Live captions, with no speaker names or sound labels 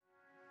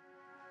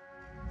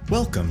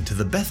Welcome to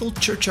the Bethel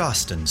Church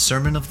Austin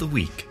Sermon of the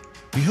Week.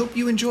 We hope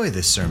you enjoy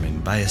this sermon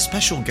by a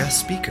special guest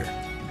speaker.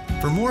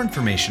 For more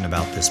information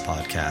about this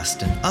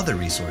podcast and other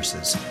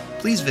resources,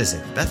 please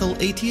visit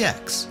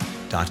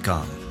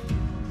bethelatx.com.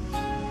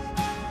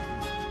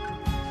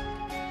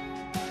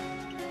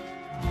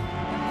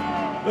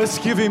 Let's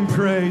give him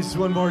praise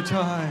one more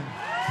time.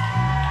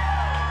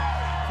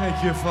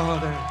 Thank you,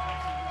 Father.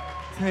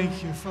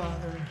 Thank you,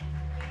 Father.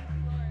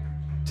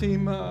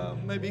 Team,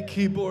 maybe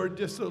keyboard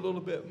just a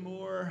little bit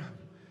more.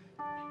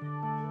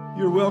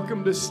 You're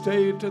welcome to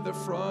stay to the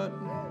front.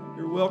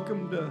 You're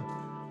welcome to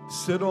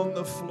sit on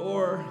the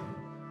floor,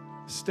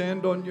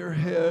 stand on your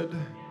head.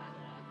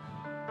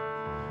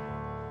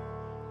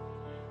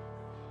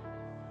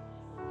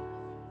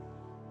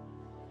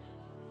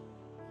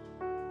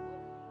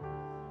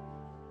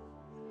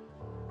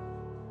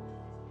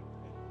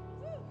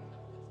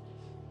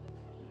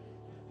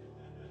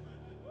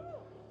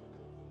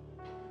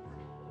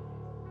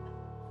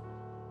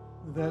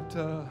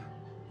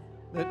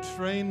 That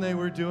train they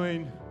were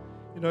doing,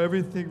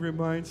 everything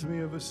reminds me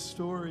of a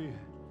story.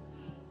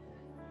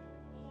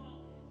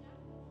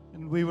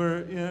 And we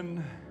were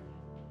in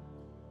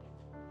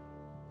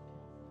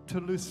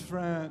Toulouse,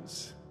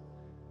 France.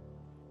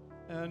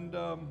 And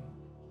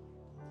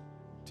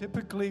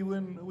typically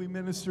when we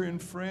minister in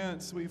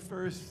France, we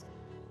first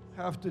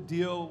have to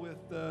deal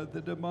with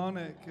the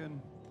demonic,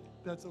 and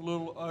that's a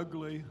little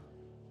ugly.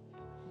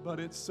 But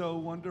it's so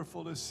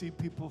wonderful to see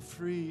people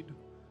freed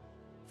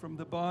from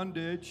the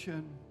bondage.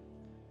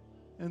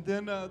 And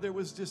then there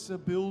was just a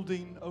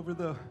building over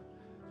the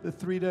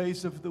 3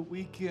 days of the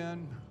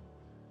weekend.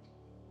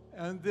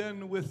 And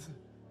then with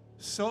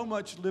so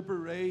much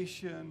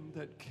liberation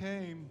that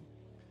came,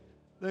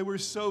 they were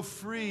so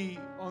free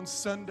on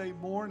Sunday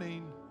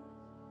morning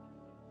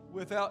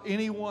without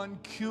anyone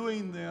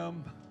cueing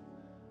them.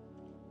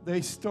 They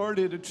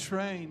started a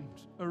train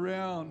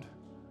around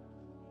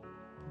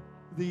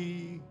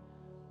the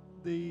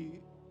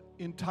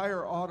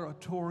entire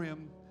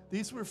auditorium.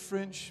 These were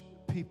French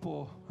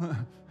people.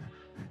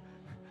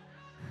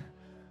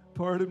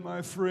 Pardon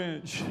my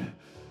French.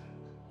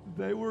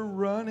 They were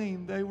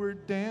running, they were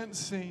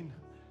dancing.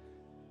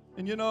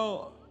 And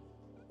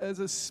as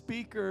a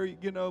speaker,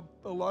 a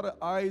lot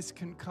of eyes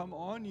can come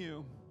on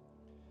you.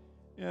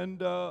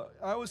 And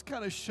I was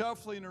kind of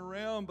shuffling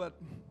around, but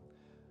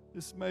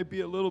this may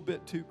be a little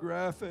bit too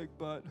graphic,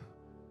 but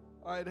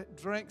I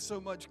drank so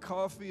much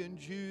coffee and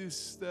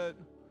juice that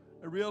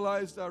I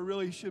realized I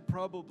really should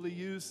probably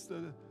use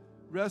the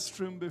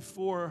restroom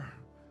before,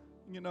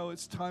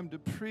 it's time to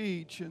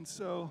preach. And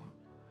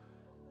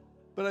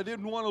but I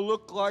didn't want to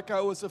look like I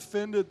was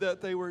offended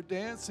that they were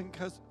dancing,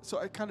 so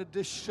I kind of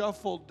just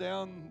shuffled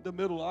down the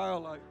middle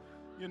aisle like,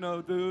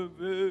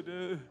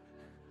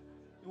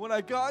 When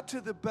I got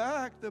to the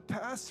back, the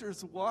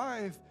pastor's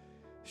wife,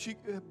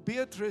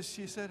 Beatrice,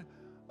 she said,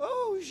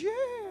 "Oh,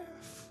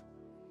 Jeff."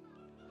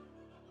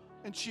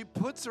 And she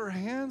puts her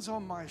hands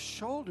on my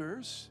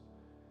shoulders.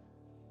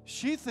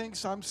 She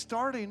thinks I'm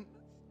starting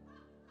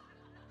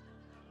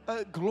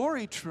a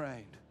glory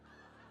train.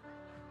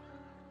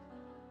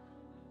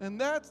 And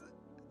that's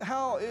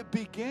how it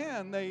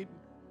began.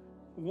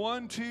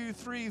 1, 2,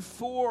 3,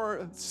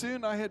 4.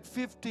 Soon I had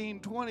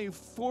 15, 20,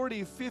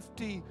 40,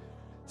 50,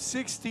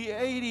 60,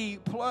 80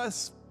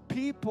 plus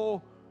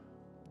people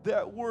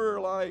that were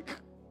like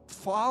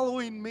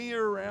following me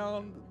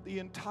around the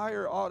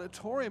entire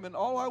auditorium. And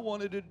all I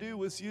wanted to do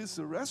was use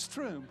the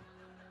restroom.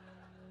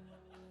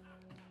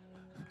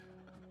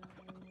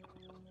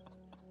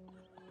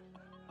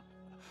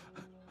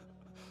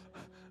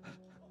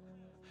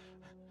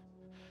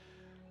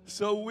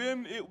 So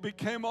when it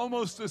became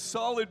almost a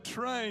solid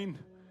train,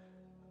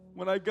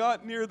 when I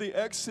got near the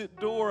exit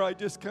door, I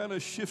just kind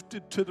of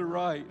shifted to the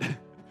right.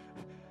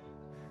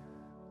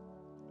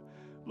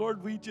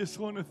 Lord, we just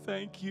want to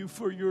thank you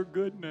for your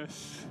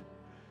goodness.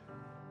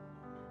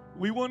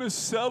 We want to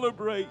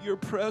celebrate your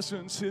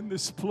presence in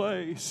this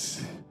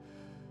place.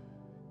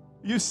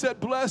 You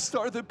said, "Blessed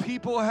are the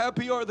people,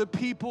 happy are the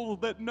people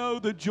that know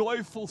the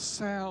joyful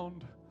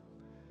sound."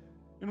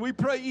 And we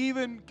pray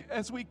even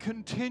as we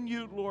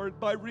continue, Lord,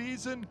 by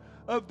reason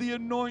of the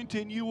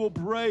anointing, you will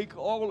break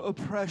all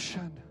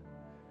oppression.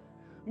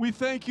 We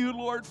thank you,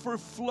 Lord, for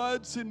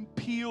floods and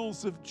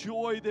peals of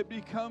joy that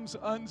becomes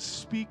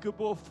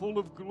unspeakable, full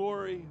of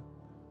glory.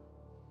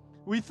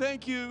 We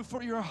thank you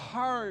for your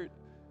heart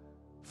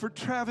for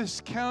Travis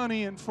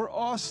County and for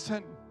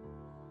Austin.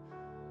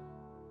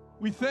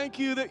 We thank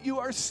you that you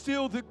are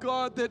still the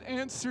God that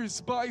answers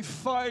by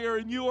fire,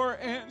 and you are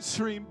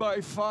answering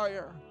by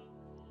fire.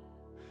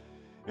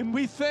 And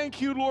we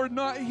thank you, Lord,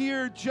 not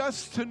here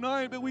just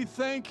tonight, but we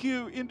thank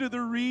you into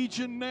the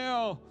region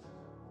now.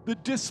 The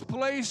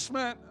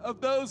displacement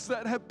of those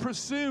that have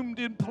presumed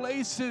in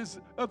places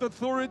of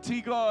authority,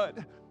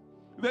 God,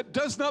 that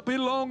does not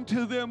belong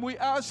to them. We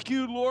ask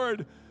you,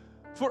 Lord,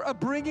 for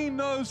bringing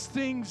those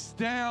things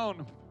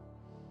down.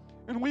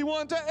 And we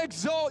want to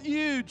exalt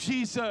you,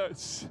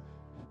 Jesus.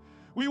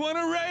 We want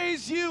to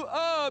raise you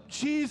up,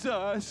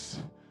 Jesus,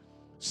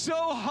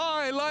 so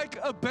high like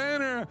a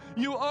banner.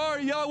 You are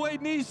Yahweh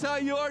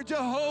Nissi, you are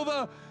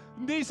Jehovah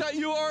Nissi,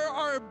 you are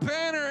our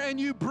banner, and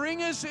you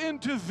bring us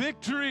into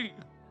victory.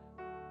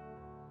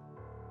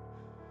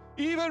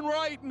 Even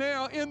right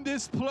now in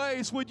this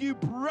place, would you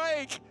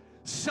break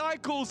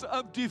cycles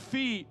of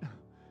defeat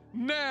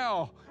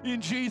now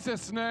in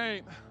Jesus'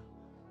 name?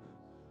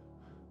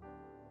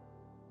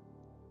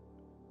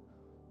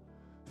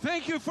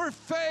 Thank you for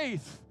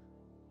faith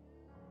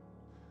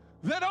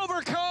that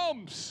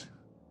overcomes.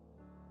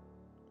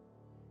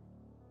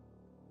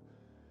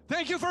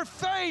 Thank you for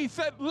faith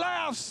that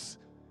laughs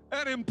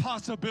at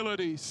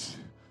impossibilities.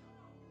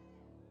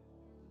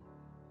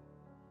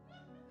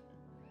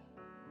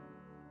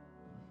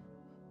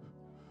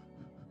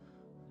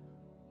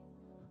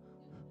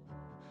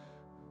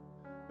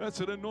 That's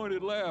an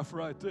anointed laugh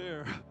right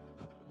there.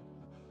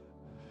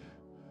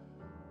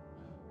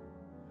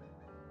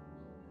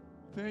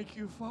 Thank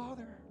you,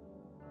 Father.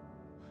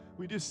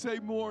 We just say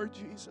more,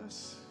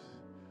 Jesus.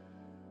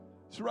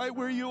 It's right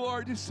where you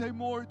are. Just say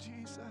more,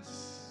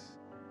 Jesus.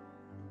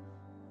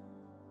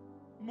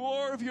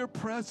 More of your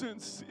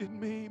presence in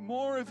me.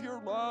 More of your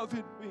love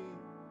in me.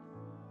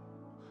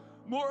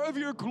 More of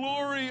your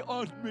glory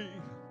on me.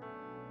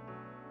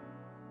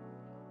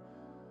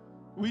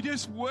 We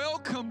just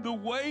welcome the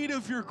weight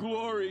of your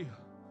glory.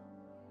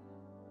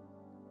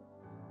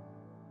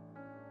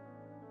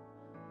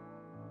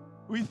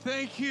 We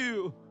thank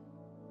you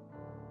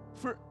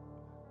for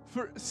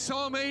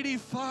Psalm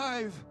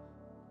 85.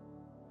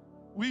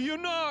 Will you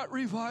not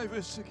revive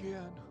us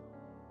again?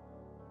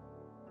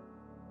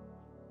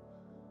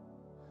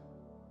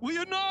 Will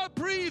you not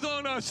breathe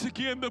on us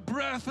again the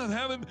breath of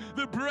heaven,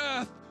 the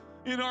breath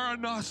in our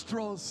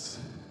nostrils?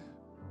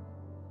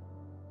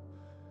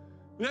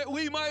 That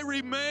we might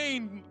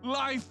remain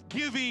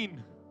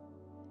life-giving.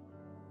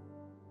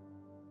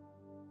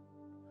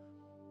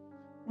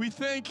 We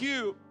thank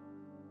you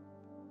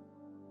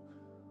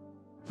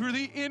for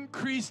the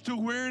increased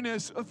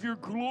awareness of your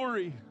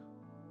glory.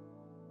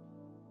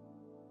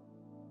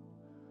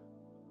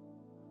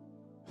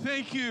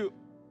 Thank you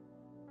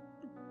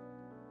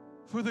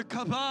for the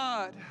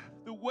kabod,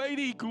 the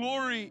weighty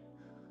glory.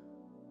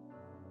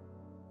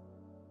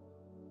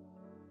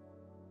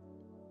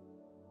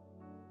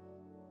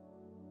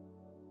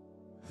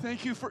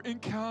 Thank you for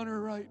encounter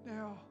right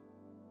now.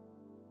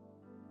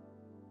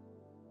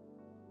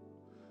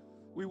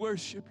 We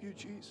worship you,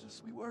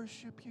 Jesus. We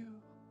worship you.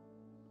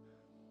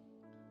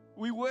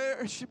 We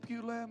worship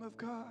you, Lamb of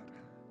God.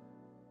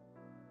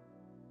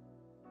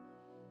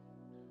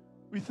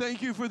 We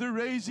thank you for the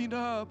raising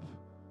up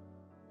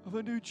of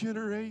a new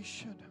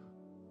generation.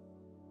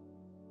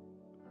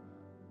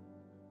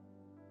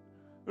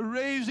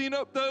 Raising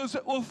up those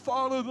that will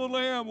follow the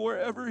Lamb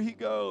wherever he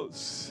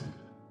goes.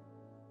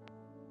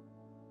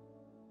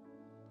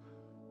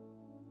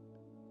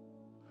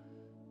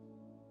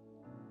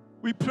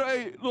 We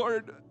pray,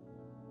 Lord,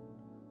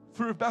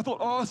 for Bethel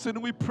Austin,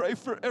 and we pray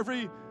for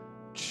every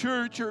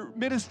church or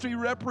ministry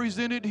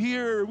represented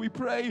here. We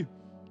pray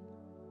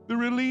the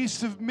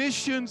release of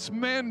missions,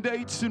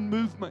 mandates, and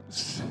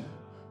movements.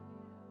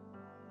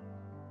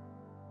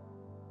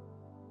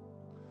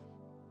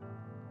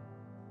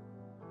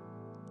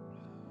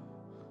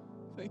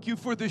 Thank you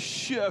for the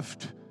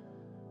shift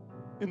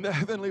in the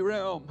heavenly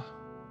realm.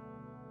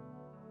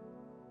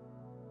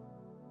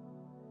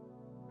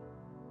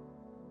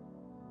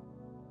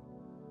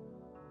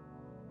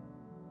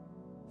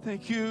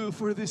 Thank you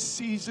for this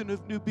season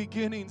of new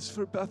beginnings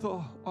for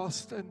Bethel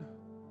Austin.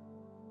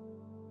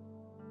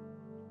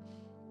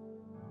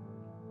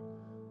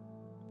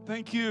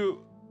 Thank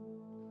you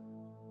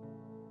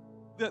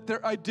that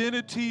their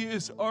identity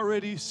is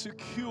already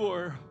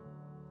secure.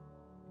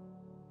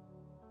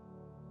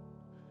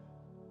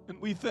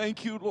 And we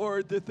thank you,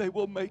 Lord, that they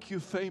will make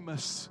you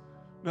famous,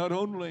 not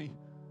only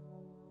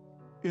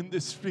in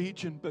this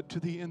region, but to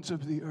the ends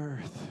of the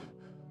earth.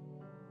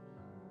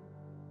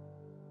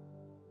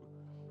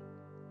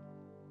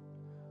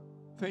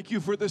 Thank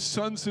you for the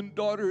sons and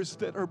daughters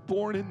that are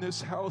born in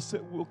this house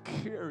that will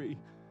carry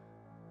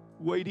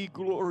weighty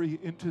glory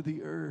into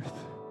the earth.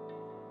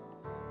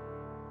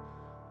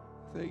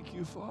 Thank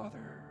you,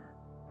 Father.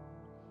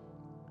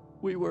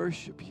 We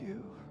worship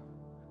you.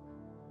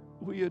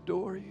 We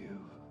adore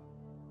you.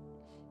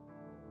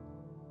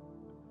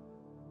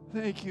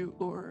 Thank you,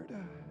 Lord.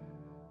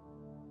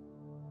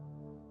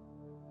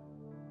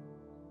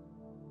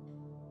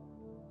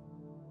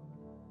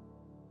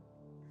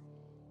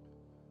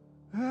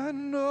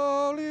 And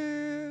all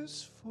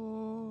is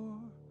for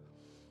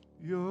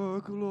your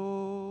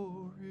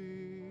glory,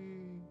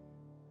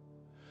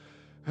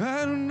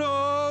 and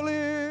all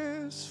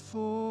is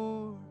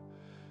for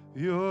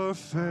your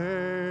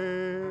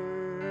fame,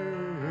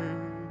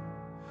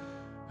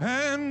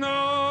 and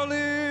all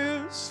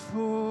is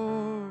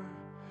for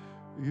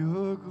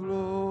your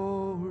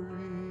glory,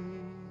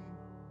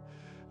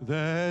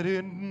 that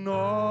in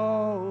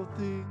all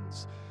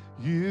things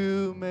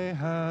you may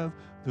have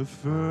the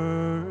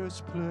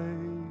first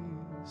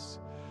place,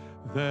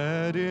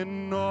 that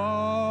in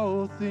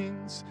all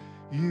things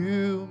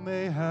you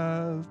may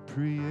have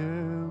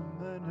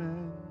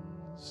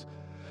preeminence,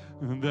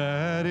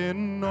 that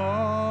in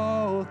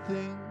all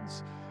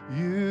things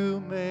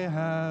you may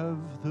have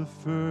the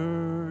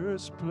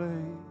first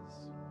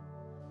place,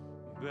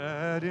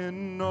 that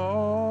in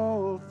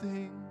all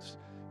things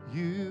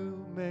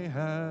you may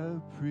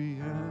have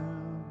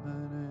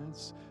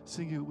preeminence.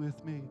 Sing it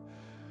with me.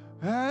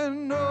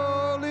 And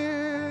all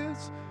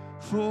is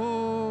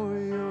for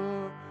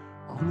your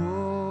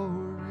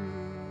glory.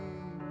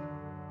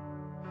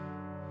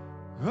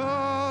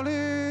 All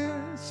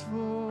is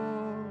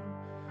for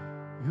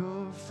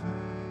your faith.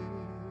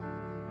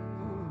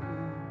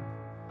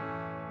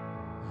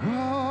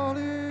 All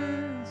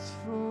is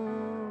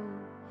for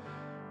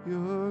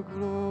your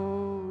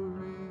glory.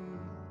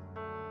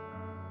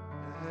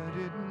 That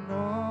in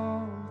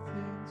all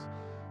things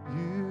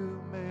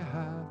you may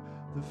have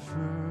the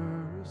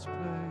first place.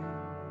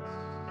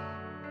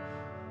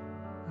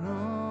 In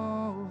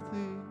all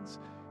things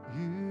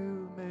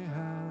you may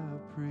have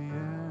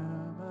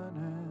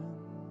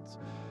preeminence,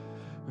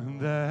 and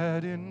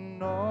that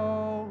in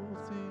all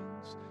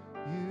things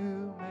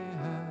you may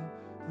have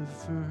the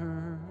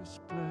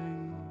first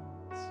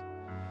place,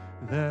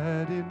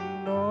 that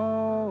in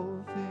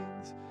all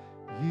things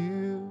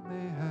you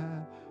may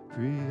have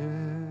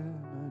preeminence.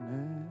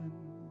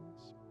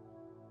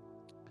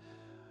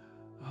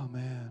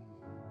 Amen.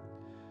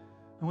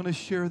 I want to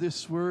share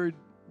this word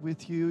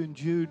with you in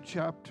Jude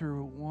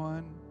chapter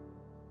 1.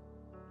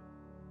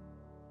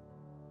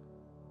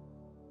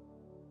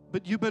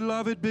 But you,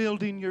 beloved,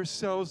 building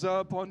yourselves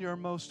up on your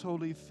most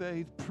holy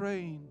faith,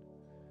 praying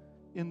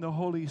in the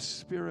Holy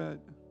Spirit.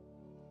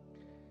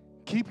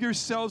 Keep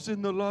yourselves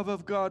in the love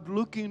of God,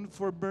 looking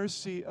for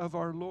mercy of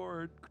our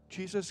Lord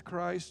Jesus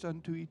Christ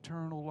unto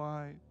eternal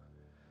life.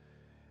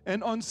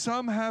 And on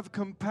some have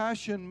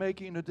compassion,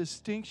 making a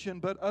distinction,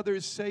 but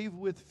others save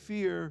with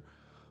fear,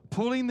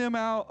 pulling them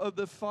out of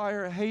the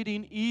fire,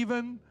 hating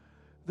even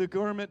the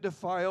garment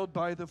defiled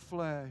by the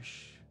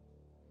flesh.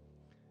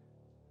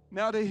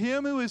 Now to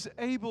him who is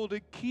able to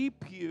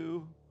keep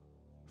you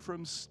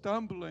from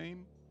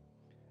stumbling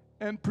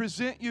and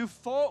present you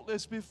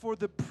faultless before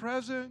the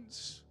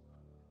presence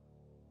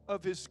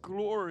of his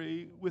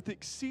glory with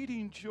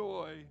exceeding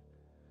joy,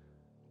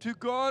 to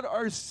God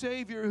our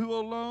Savior, who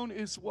alone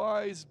is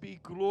wise, be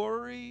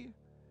glory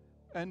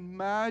and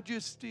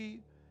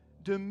majesty,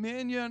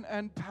 dominion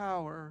and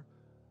power,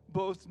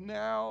 both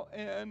now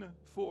and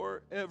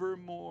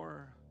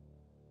forevermore.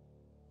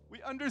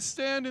 We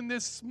understand in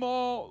this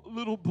small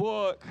little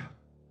book,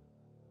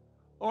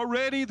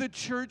 already the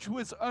church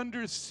was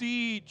under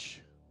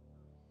siege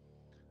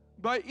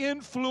by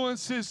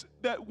influences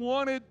that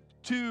wanted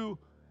to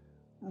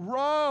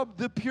rob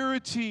the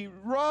purity,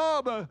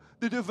 rob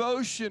the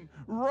devotion,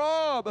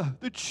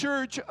 rob the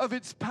church of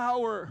its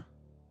power.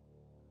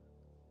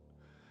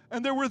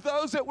 And there were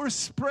those that were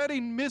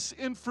spreading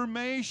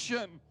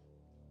misinformation.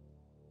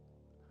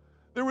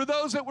 There were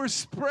those that were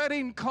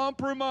spreading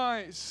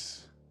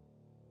compromise.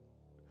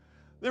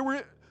 There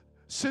were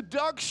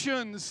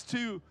seductions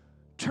to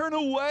turn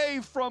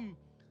away from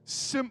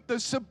the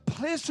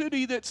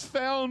simplicity that's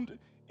found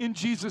in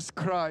Jesus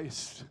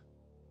Christ.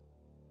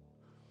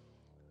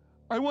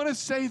 I want to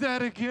say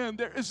that again.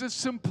 There is a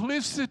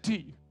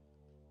simplicity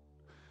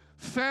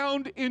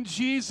found in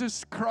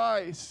Jesus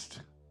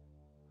Christ.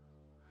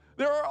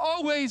 There are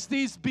always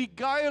these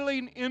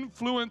beguiling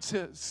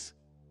influences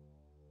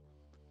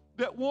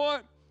that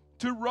want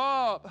to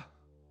rob,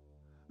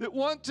 that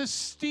want to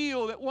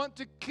steal, that want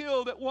to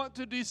kill, that want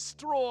to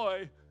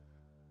destroy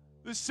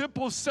the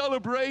simple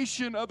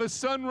celebration of a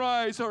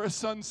sunrise or a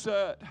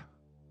sunset.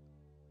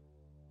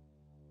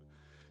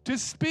 To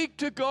speak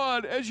to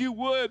God as you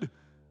would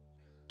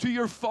to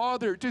your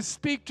Father, to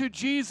speak to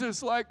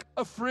Jesus like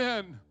a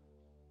friend,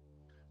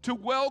 to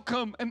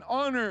welcome and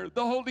honor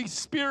the Holy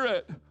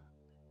Spirit,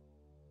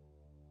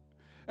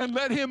 and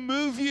let him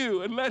move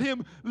you, and let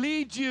him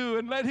lead you,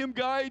 and let him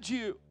guide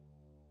you.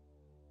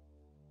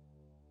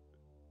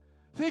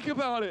 Think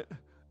about it.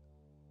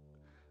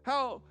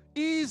 How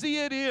easy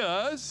it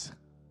is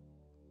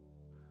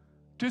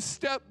to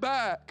step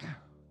back.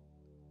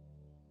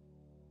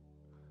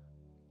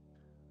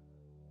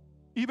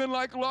 Even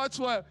like Lot's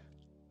wife,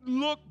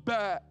 look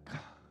back.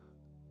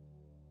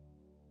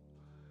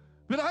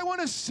 But I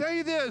want to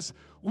say this.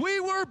 We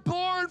were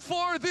born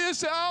for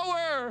this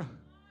hour.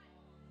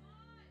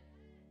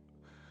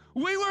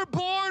 We were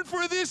born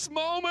for this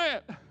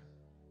moment.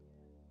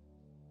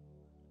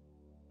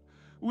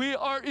 We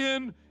are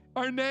in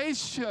our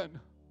nation.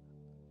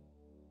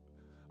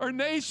 Our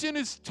nation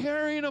is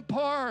tearing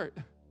apart.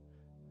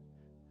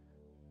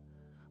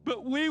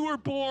 But we were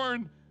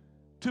born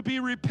to be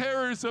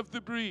repairers of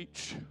the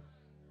breach.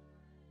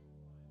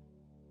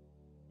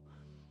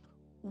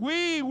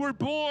 We were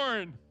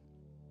born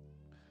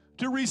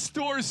to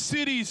restore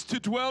cities to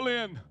dwell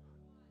in.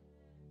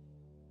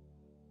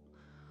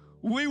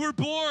 We were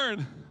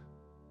born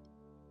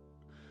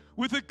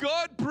with a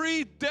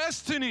God-breathed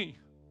destiny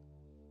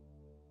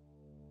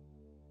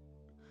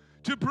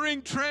to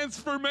bring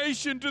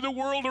transformation to the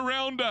world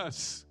around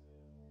us.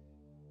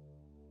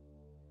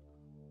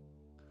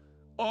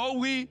 All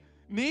we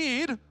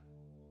need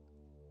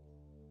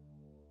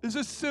is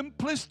a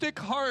simplistic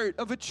heart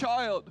of a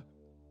child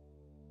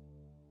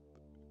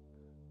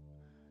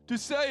to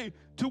say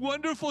to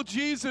wonderful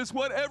Jesus,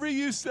 whatever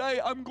you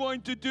say, I'm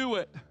going to do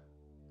it.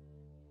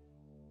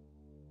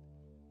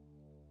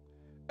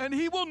 And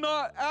He will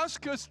not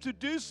ask us to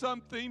do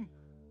something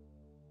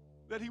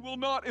that He will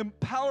not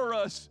empower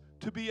us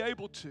to be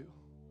able to.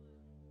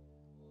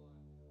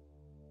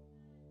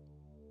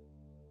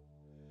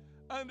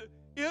 And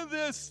in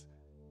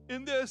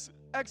this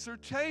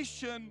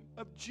exhortation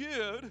of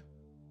Jude,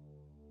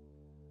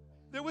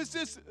 there was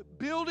this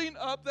building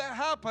up that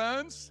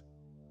happens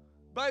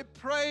by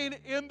praying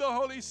in the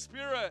Holy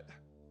Spirit.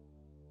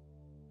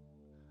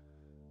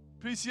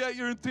 Appreciate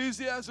your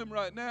enthusiasm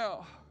right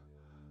now.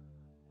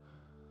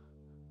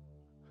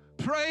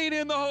 Praying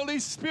in the Holy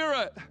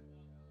Spirit.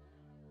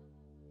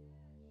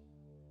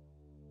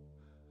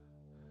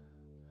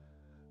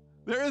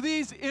 There are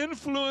these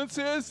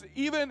influences,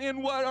 even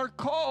in what are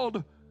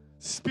called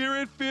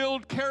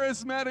Spirit-filled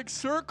charismatic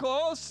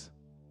circles,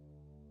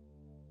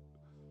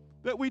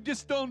 that we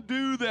just don't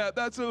do that.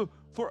 That's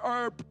for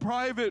our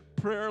private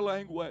prayer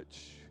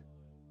language.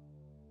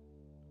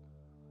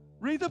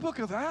 Read the book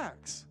of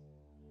Acts.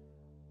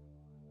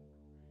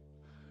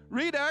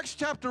 Read Acts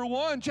chapter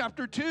 1,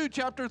 chapter 2,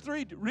 chapter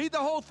 3. Read the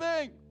whole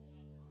thing.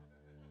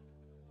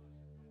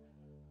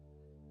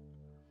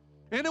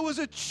 And it was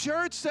a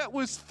church that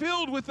was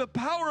filled with the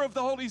power of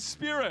the Holy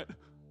Spirit.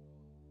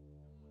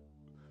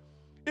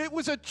 It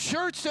was a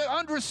church that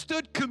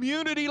understood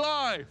community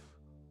life.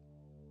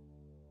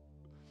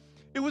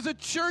 It was a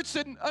church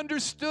that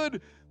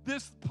understood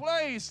this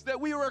place that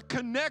we were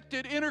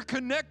connected,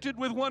 interconnected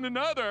with one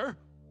another.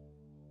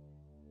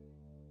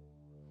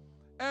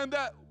 And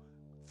that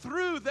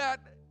through that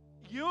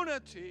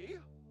unity,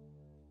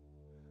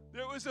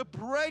 there was a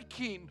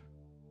breaking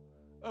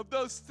of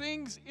those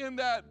things in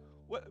that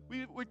what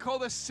we call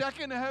the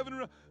second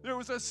heaven. There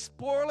was a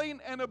spoiling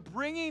and a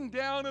bringing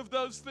down of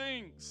those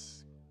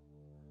things.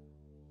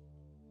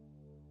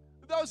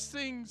 Those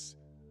things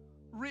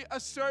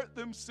reassert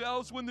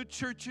themselves when the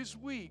church is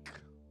weak.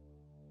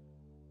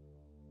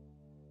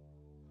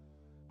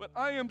 But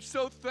I am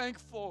so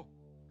thankful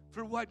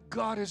for what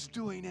God is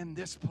doing in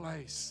this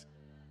place.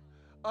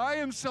 I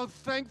am so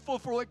thankful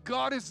for what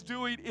God is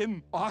doing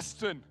in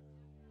Austin.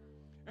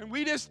 And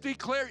we just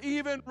declare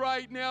even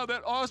right now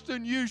that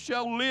Austin, you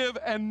shall live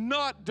and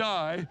not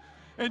die,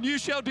 and you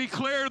shall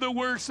declare the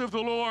works of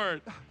the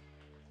Lord.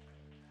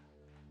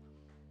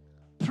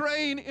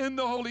 Praying in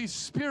the Holy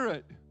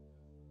Spirit.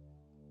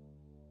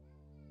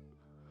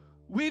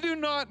 We do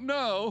not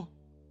know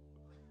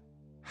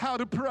how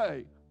to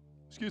pray.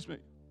 Excuse me.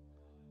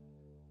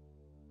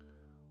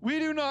 We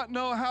do not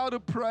know how to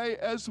pray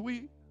as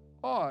we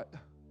ought.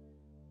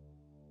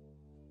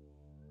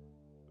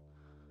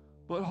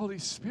 But Holy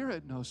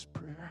Spirit knows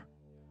prayer.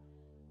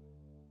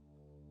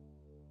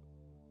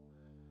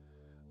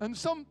 And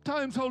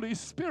sometimes Holy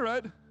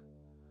Spirit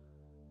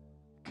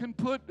can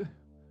put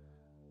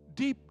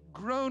deep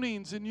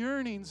groanings and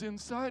yearnings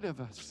inside of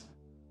us.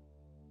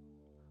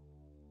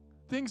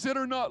 Things that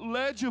are not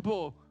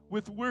legible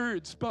with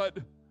words, but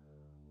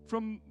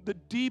from the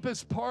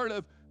deepest part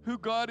of who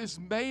God has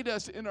made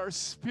us in our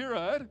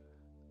spirit,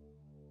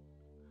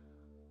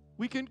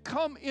 we can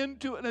come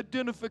into an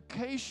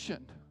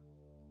identification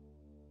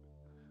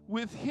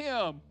with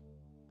Him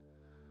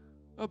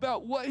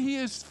about what He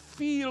is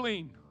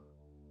feeling,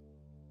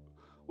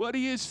 what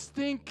He is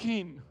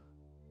thinking.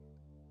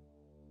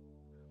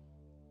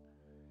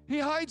 He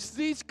hides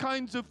these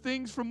kinds of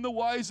things from the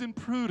wise and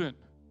prudent.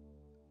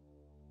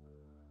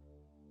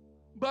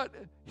 But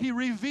He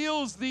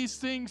reveals these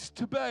things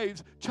to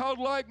babes.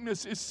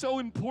 Childlikeness is so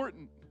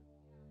important.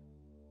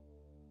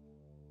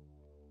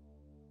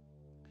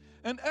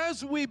 And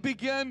as we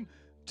begin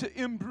to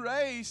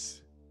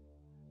embrace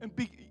and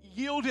be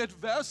yielded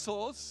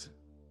vessels,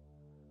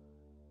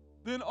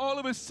 then all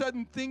of a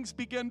sudden things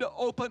begin to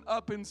open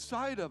up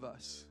inside of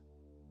us.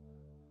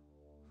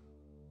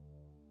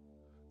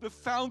 The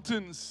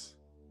fountains,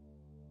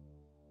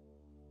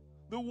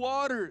 the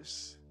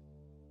waters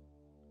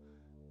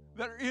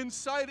that are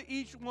inside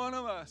each one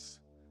of us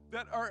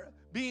that are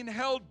being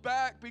held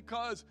back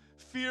because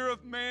fear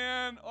of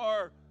man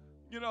or,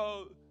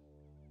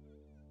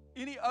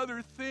 any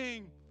other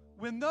thing.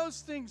 When those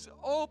things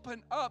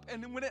open up,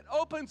 and when it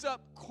opens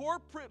up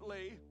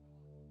corporately,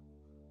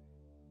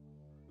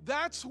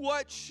 that's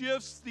what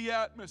shifts the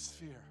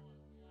atmosphere.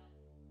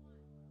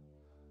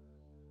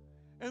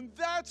 And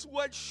that's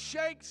what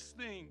shakes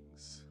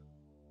things.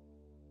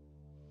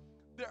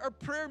 There are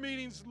prayer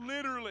meetings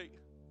literally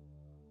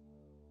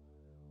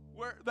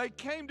where they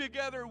came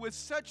together with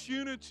such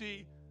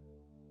unity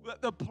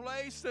that the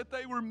place that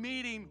they were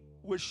meeting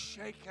was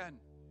shaken.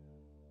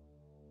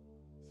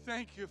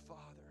 Thank you,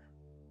 Father.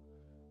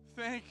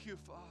 Thank you,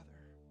 Father.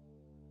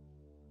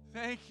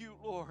 Thank you,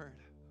 Lord.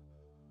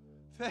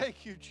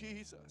 Thank you,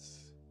 Jesus.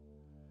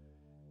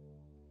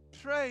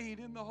 Praying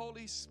in the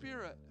Holy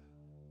Spirit.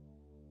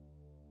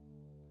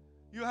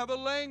 You have a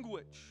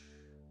language.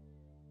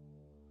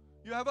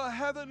 You have a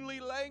heavenly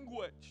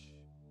language.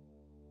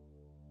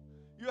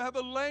 You have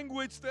a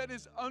language that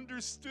is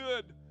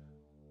understood,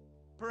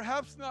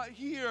 perhaps not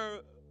here,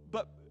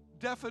 but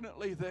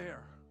definitely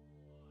there.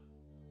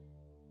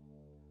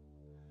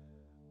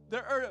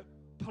 There are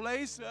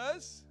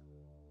places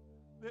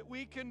that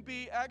we can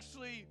be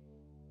actually,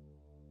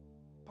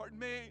 but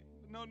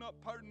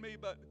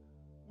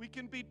we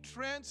can be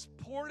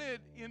transported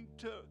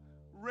into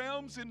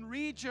realms and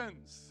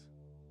regions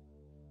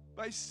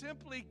by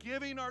simply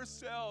giving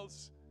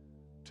ourselves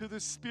to the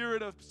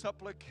spirit of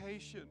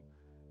supplication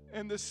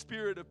and the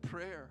spirit of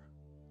prayer.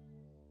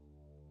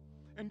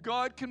 And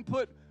God can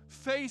put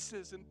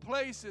faces and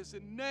places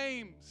and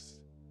names,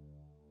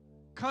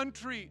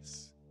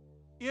 countries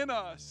in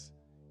us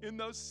in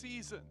those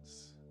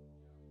seasons.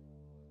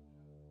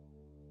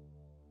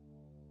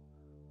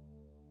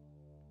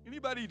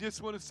 Anybody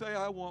just want to say,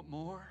 I want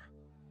more?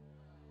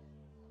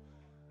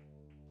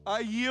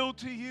 I yield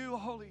to you,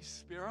 Holy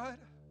Spirit.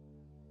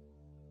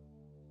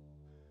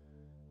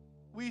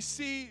 We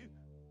see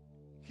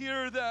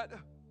here that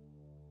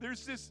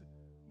there's this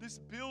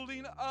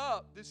building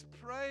up, this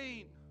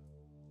praying.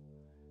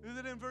 And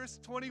then in verse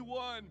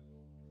 21,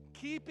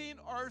 keeping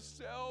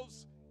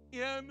ourselves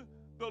in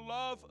the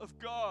love of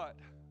God.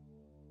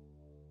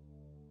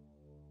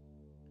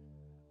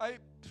 I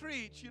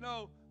preach,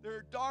 there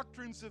are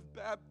doctrines of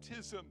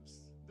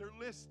baptisms. They're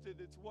listed.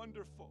 It's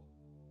wonderful.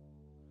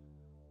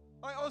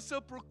 I also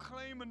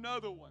proclaim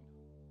another one.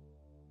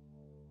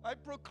 I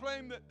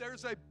proclaim that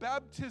there's a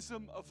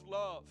baptism of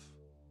love.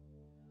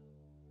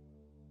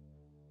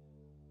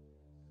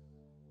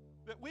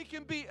 That we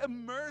can be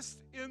immersed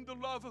in the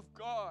love of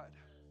God.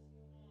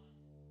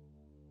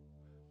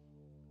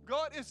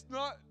 God is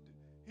not,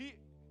 He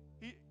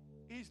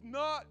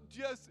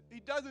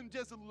doesn't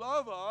just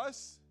love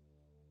us.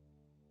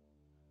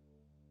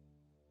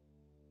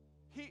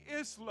 He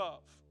is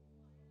love.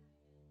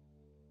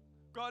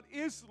 God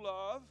is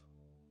love,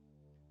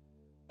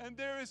 and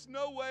there is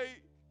no way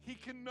He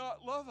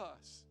cannot love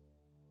us.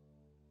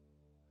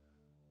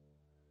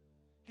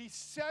 He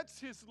sets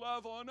His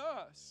love on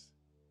us.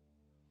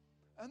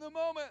 And the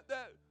moment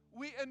that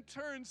we in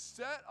turn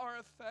set our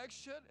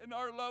affection and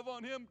our love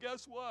on Him,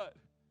 guess what?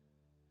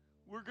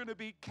 We're going to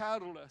be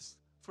catalysts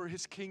for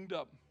His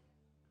kingdom.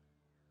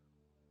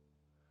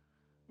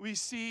 We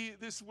see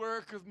this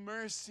work of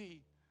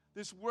mercy,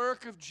 this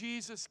work of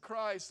Jesus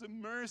Christ, the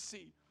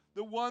mercy,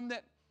 the one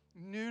that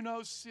knew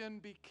no sin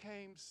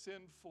became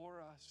sin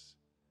for us,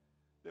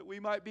 that we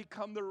might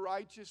become the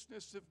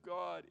righteousness of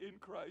God in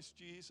Christ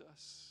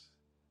Jesus.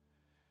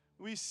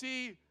 We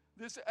see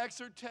this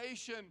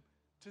exhortation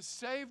to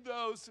save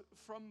those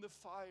from the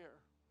fire.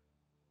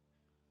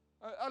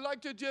 I'd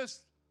like to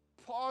just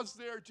pause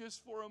there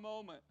just for a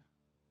moment.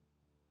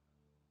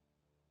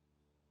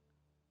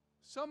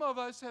 Some of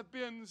us have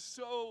been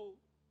so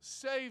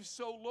saved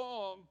so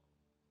long,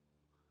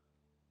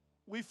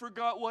 we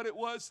forgot what it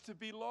was to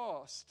be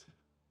lost.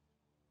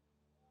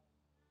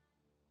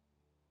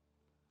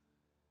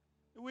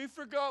 We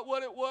forgot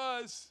what it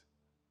was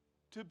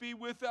to be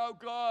without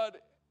God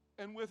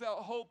and without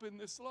hope in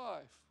this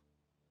life.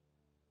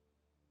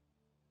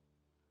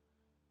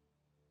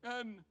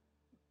 And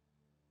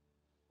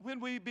when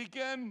we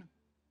begin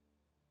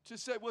to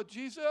say, well,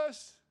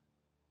 Jesus,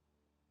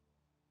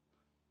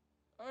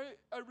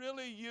 I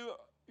really,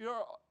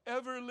 you're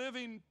ever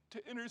living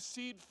to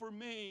intercede for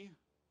me.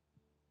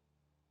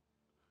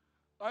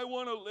 I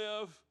want to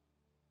live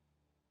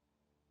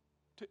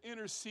to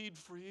intercede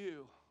for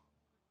you.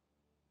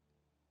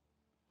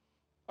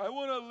 I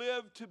want to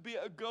live to be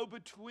a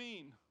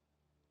go-between.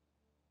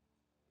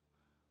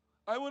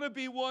 I want to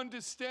be one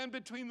to stand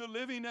between the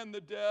living and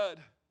the dead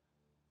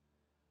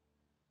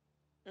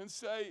and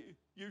say,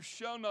 you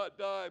shall not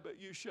die, but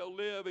you shall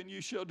live, and you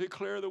shall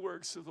declare the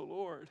works of the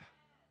Lord.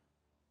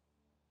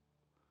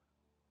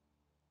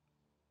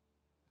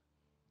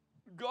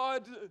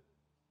 God,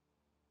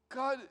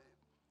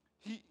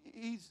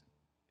 He's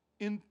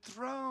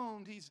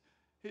enthroned.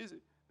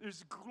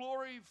 There's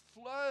glory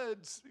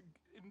floods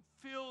and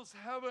fills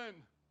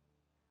heaven.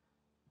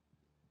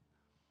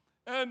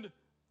 And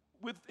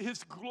with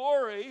His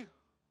glory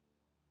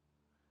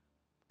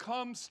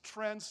comes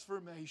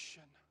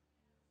transformation.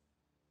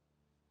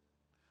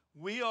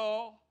 We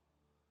all,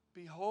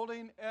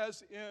 beholding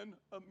as in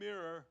a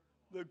mirror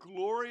the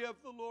glory of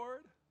the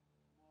Lord,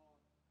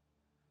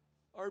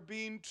 are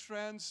being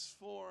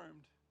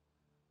transformed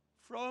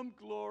from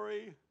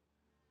glory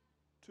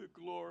to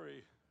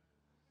glory.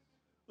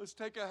 Let's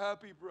take a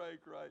happy break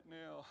right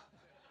now.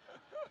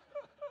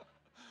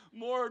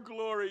 More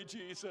glory,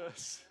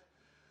 Jesus.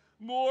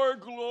 More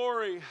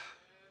glory.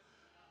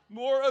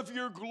 More of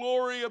your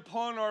glory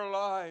upon our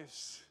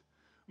lives.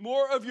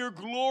 More of your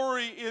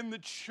glory in the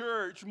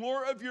church.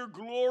 More of your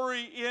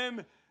glory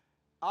in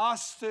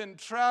Austin,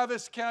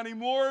 Travis County.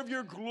 More of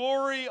your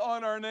glory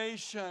on our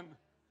nation.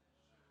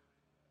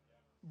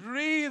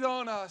 Breathe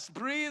on us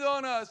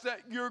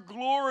that your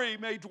glory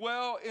may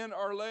dwell in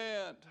our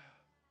land.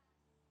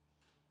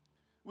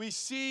 We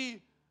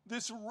see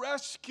this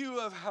rescue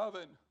of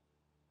heaven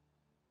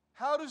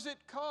how does it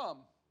come?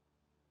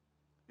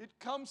 It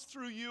comes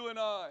through you and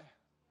I.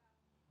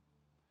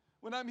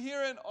 When I'm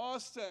here in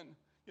Austin,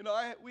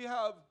 we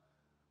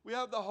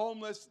have the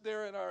homeless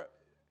there in our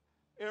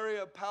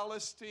area of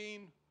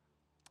Palestine.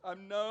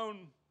 I'm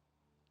known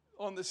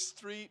on the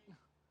street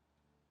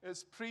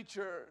as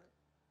preacher,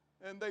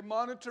 and they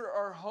monitor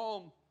our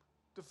home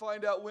to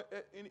find out when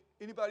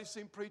anybody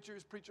seen preacher,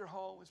 is preacher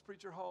home, is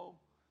preacher home.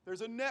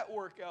 There's a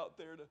network out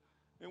there,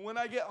 and when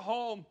I get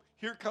home,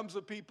 here comes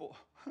the people.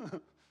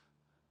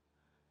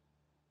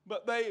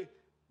 But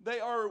they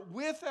are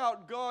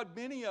without God,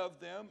 many of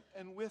them,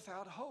 and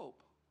without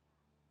hope.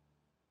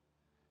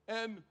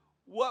 And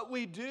what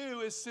we do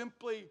is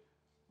simply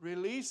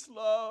release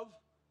love,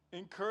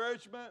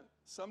 encouragement,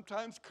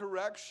 sometimes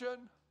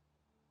correction,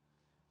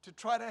 to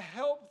try to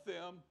help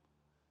them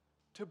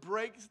to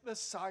break the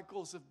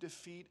cycles of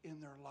defeat in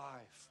their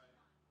life.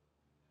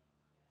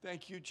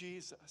 Thank you,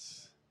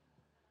 Jesus.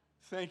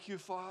 Thank you,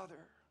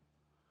 Father.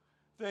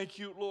 Thank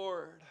you,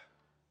 Lord.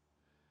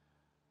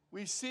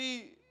 We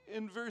see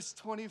in verse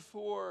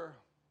 24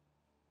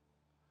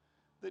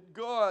 that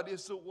God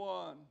is the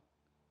one,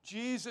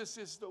 Jesus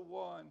is the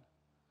one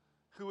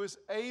who is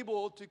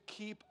able to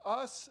keep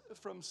us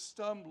from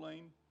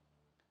stumbling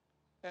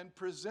and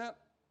present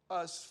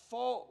us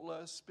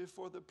faultless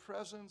before the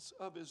presence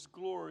of His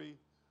glory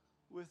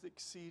with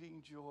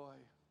exceeding joy.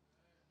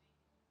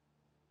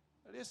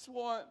 I just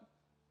want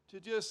to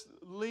just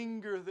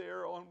linger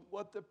there on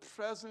what the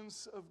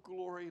presence of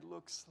glory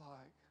looks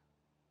like.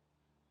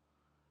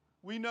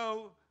 We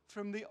know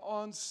from the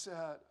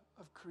onset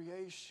of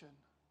creation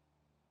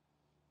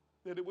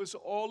that it was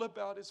all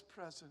about His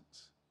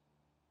presence.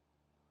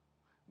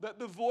 That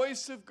the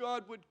voice of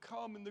God would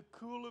come in the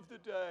cool of the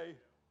day.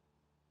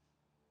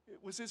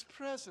 It was His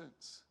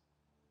presence.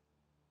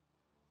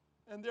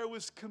 And there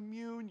was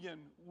communion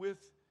with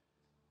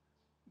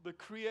the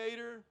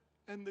Creator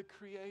and the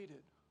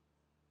created.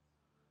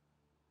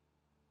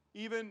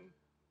 Even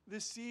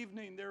this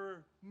evening, there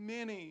are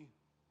many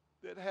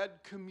that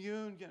had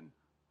communion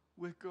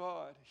with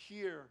God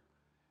here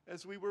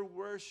as we were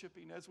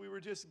worshiping, as we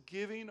were just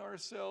giving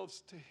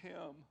ourselves to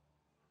Him.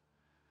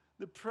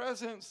 The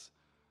presence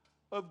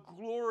of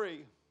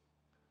glory.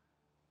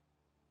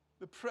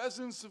 The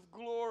presence of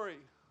glory.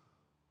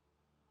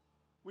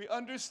 We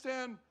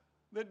understand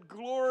that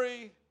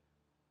glory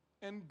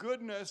and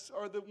goodness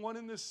are the one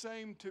and the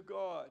same to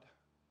God.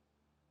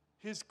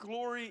 His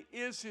glory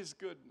is His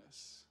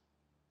goodness.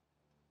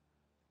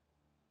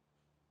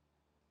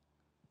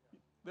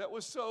 That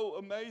was so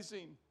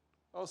amazing.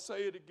 I'll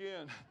say it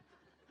again.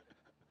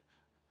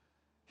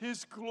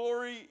 His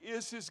glory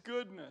is His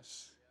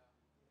goodness.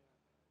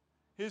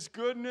 His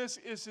goodness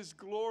is His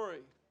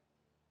glory.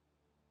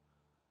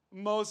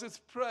 Moses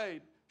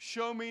prayed,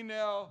 "Show me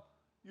now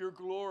your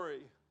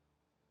glory."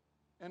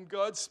 And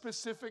God's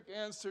specific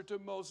answer to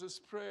Moses'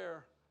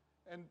 prayer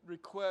and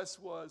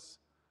request was,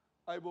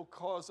 "I will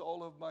cause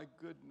all of my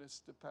goodness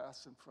to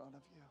pass in front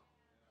of you."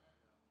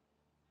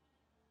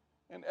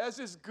 And as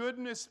His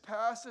goodness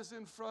passes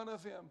in front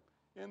of him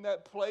in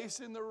that place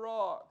in the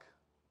rock,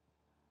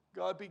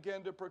 God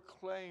began to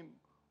proclaim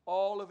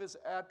all of His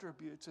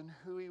attributes and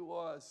who He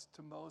was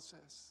to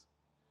Moses.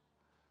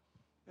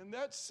 And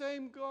that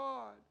same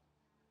God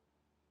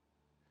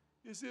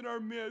is in our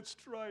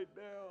midst right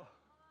now.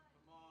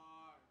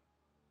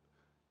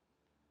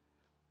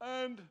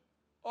 And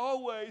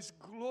always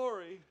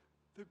glory,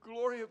 the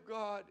glory of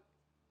God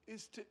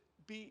is to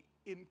be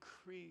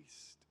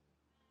increased.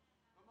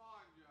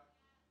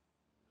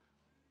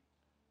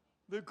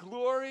 The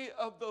glory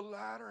of the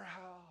latter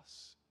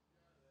house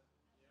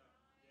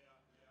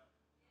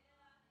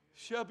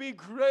shall be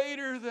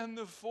greater than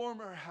the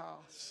former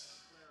house.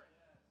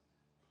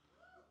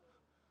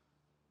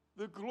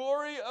 The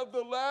glory of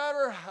the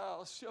latter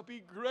house shall be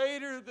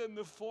greater than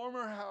the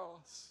former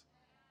house.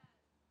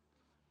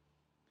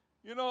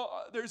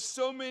 There's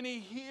so many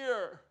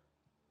here.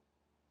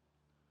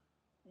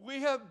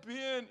 We have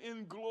been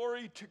in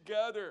glory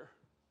together.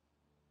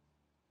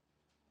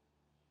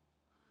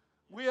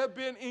 We have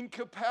been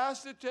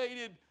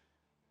incapacitated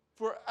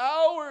for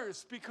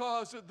hours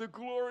because of the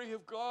glory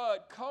of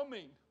God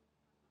coming.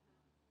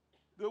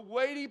 The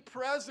weighty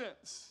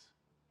presence.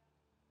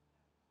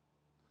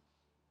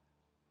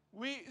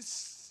 We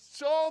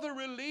saw the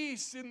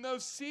release in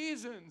those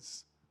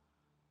seasons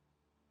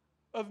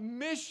of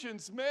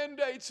missions,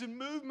 mandates, and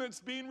movements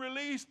being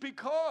released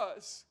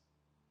because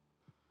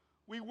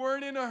we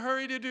weren't in a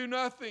hurry to do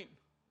nothing.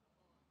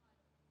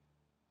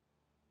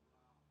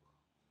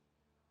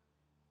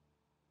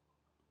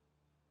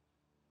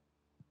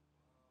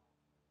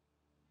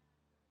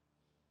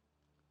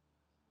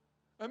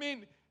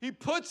 He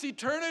puts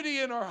eternity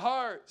in our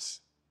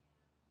hearts.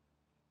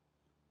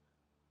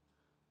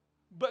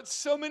 But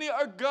so many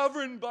are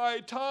governed by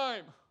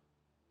time.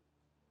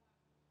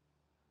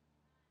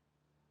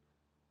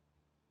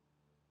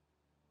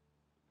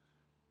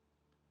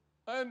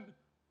 And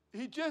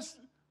He just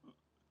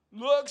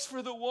looks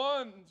for the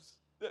ones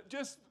that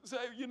just say,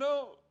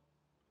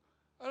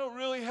 I don't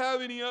really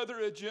have any other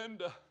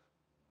agenda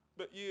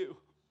but you.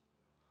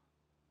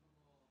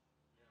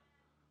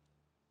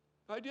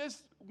 I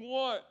just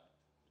want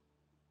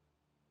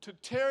to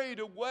tarry,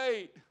 to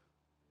wait.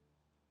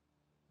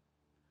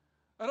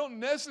 I don't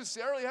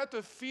necessarily have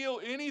to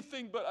feel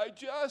anything, but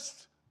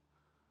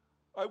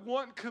I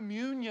want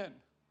communion.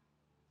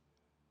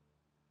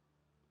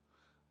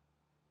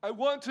 I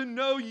want to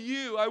know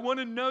you. I want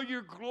to know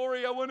your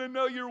glory. I want to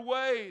know your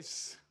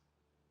ways.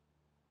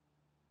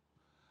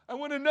 I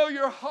want to know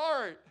your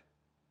heart.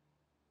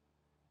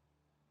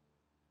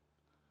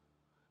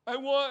 I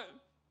want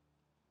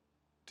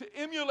to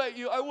emulate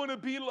you. I want to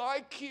be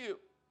like you.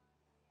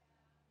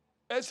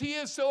 As he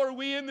is, so are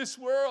we in this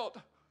world.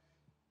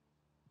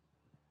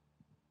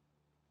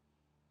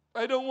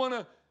 I don't want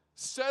to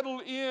settle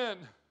in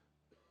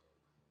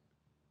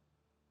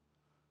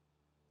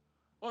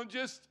on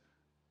just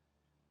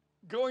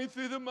going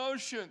through the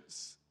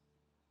motions.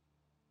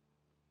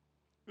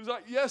 It was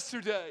like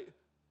yesterday.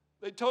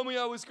 They told me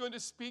I was going to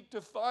speak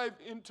to 5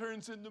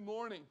 interns in the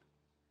morning.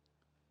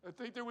 I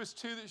think there was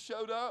 2 that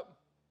showed up,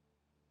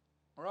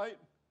 right?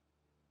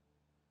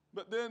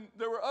 But then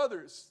there were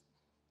others.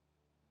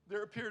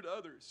 There appeared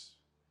others.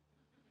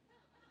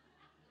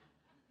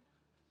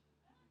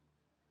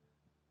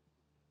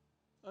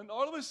 And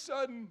all of a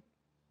sudden,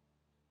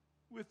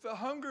 with the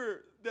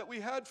hunger that we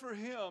had for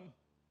him,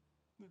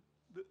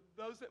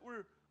 those that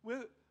were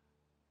with,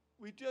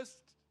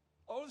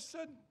 all of a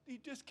sudden, he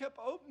just kept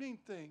opening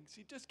things.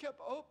 He just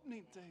kept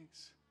opening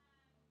things.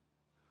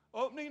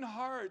 Opening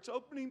hearts,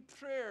 opening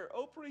prayer,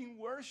 opening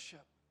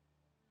worship.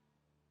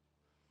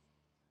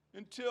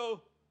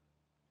 Until,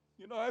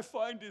 I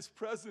find his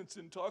presence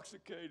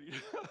intoxicating.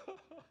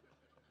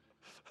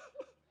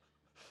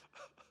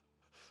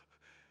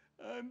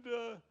 And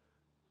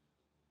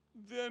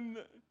then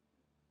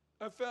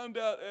I found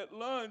out at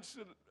lunch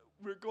that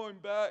we're going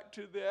back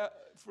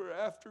for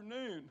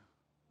afternoon.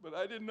 But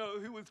I didn't know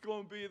who was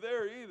going to be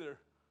there either.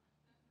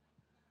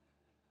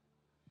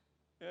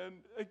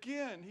 And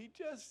again,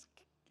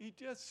 he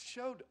just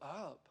showed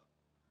up.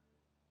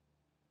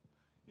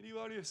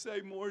 Anybody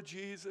say more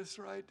Jesus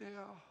right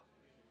now?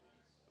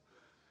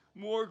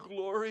 More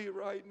glory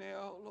right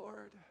now,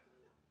 Lord.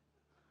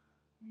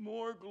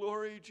 More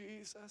glory,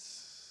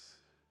 Jesus.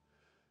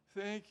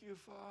 Thank you,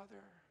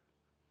 Father.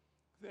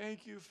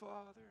 Thank you,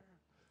 Father.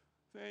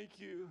 Thank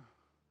you.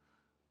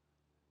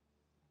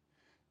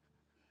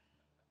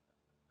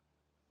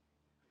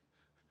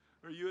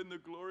 Are you in the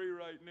glory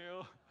right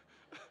now?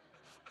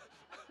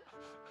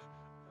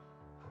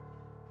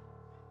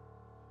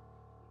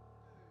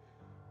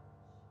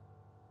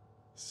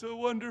 So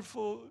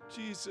wonderful,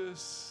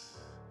 Jesus.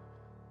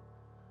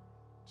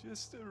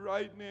 Just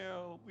right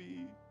now,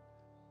 we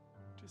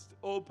just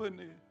open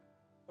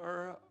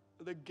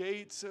the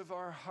gates of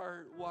our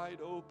heart wide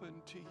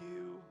open to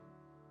you.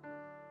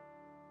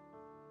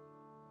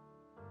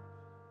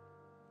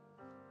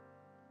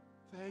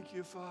 Thank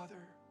you,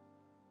 Father.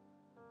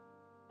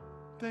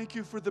 Thank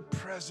you for the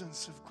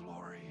presence of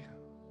glory.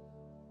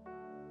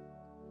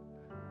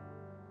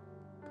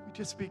 Can we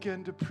just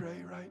begin to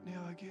pray right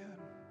now again?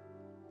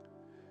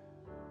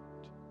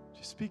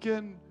 Just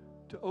begin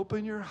to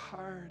open your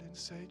heart and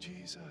say,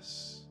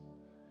 Jesus,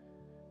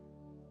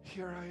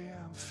 here I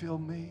am. Fill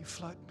me,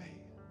 flood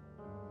me.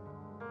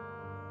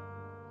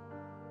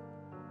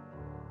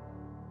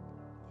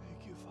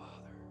 Thank you,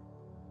 Father.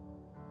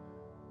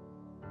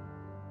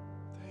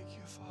 Thank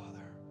you,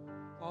 Father.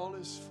 All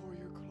is for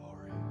your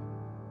glory.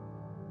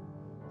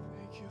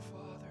 Thank you,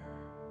 Father.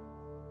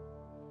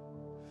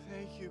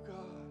 Thank you,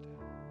 God.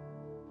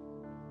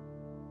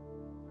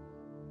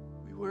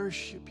 We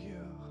worship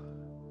you.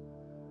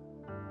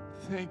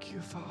 Thank you,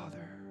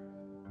 Father.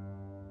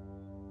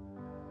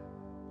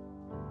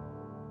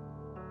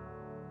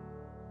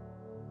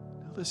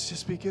 Now let's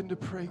just begin to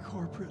pray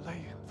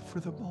corporately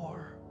for the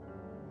more.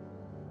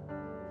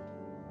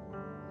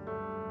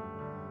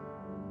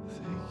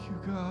 Thank you,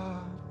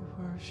 God. We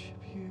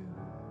worship you.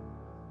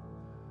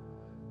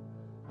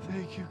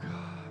 Thank you, God.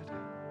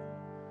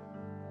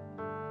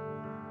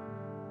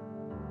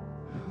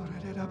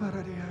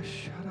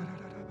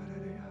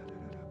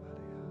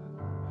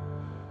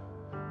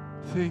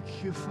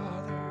 Thank you,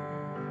 Father.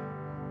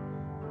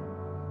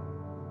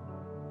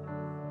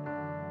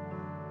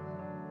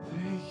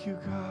 Thank you,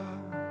 God.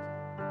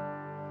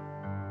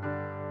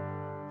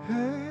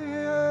 Hey,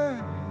 hey,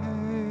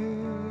 hey.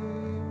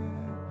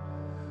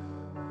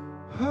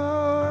 Oh,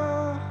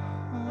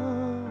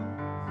 oh.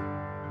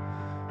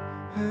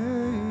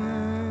 Hey,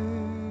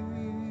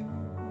 hey.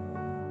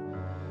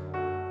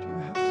 Do you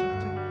have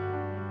something?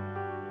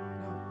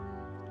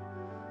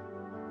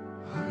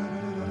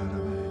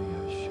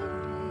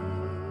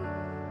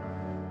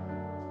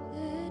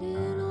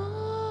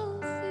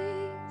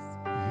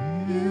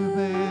 You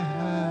may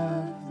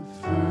have the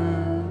first.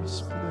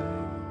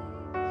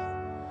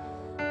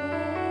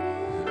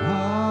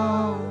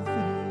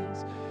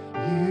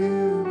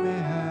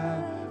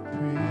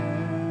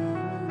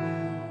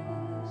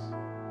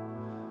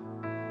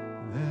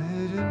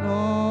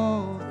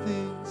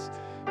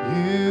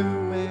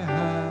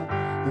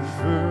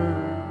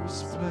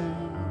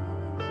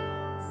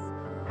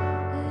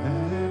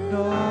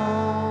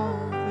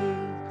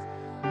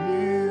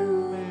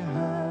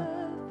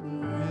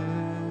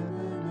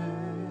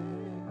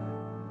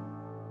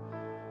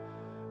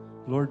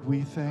 Lord,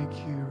 we thank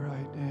you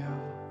right now.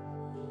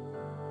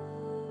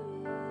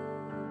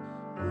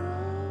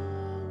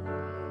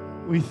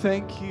 We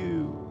thank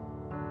you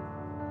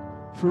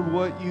for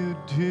what you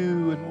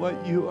do and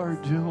what you are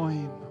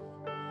doing.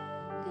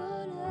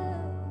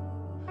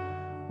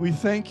 We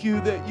thank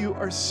you that you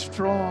are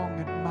strong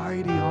and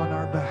mighty on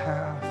our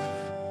behalf.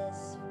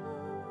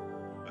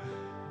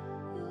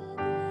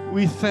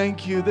 We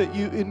thank you that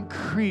you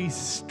increase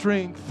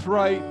strength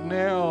right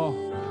now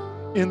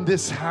in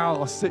this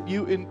house, that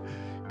you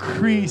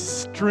increase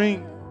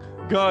strength,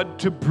 God,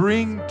 to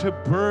bring to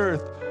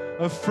birth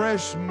a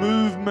fresh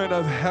movement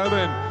of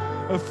heaven,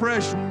 a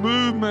fresh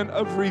movement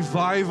of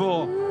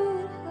revival.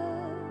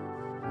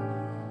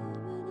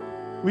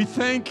 We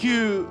thank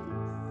you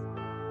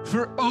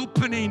for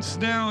openings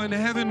now in the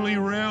heavenly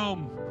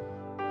realm.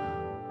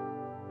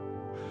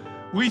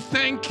 We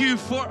thank you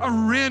for a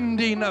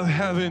rending of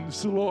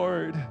heavens,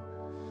 Lord,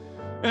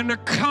 and a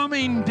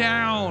coming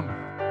down.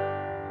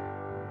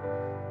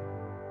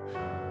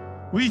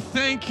 We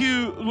thank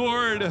you,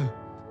 Lord,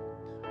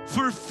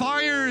 for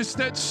fires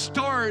that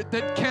start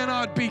that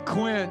cannot be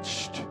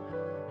quenched.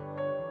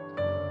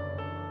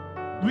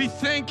 We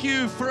thank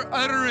you for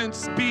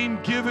utterance being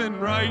given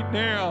right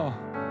now,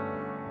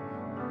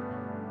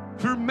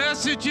 for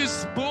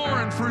messages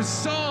born, for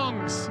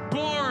songs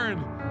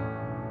born,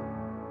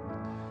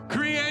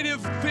 creative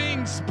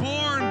things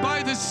born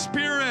by the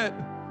Spirit.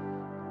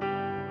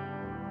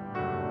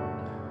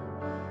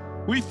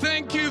 We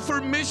thank you for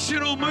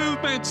missional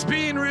movements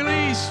being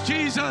released,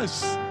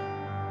 Jesus.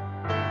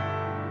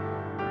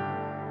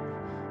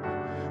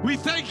 We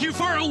thank you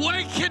for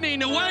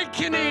awakening,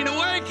 awakening,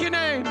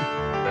 awakening,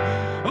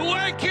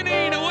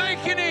 awakening,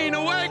 awakening,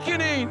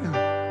 awakening.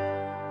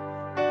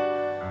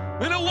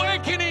 An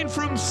awakening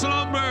from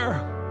slumber,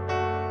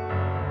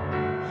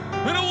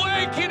 an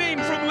awakening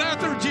from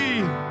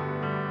lethargy,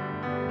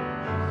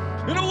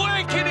 an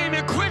awakening,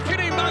 a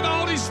quickening by the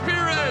Holy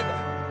Spirit.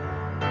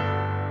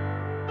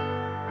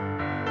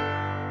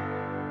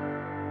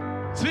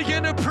 So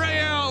begin to pray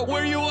out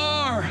where you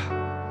are.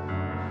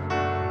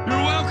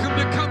 You're welcome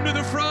to come to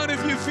the front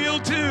if you feel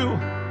to.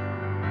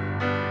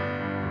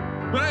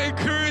 But I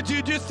encourage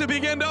you just to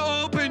begin to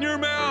open your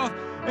mouth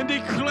and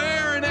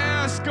declare and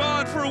ask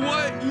God for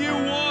what you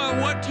want,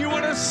 what you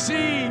want to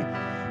see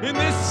in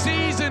this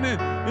season,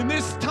 in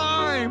this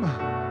time.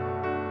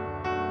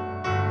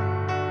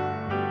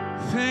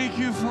 Thank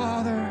you,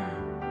 Father.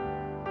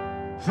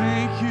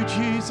 Thank you,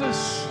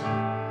 Jesus.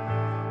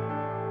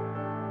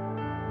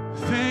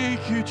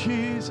 Thank you,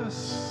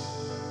 Jesus.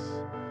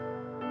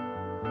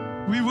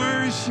 We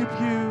worship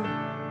you.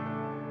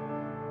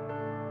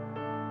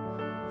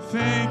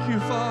 Thank you,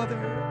 Father.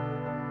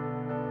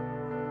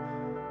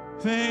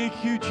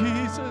 Thank you,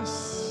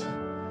 Jesus.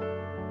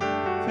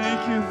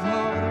 Thank you,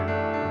 Father.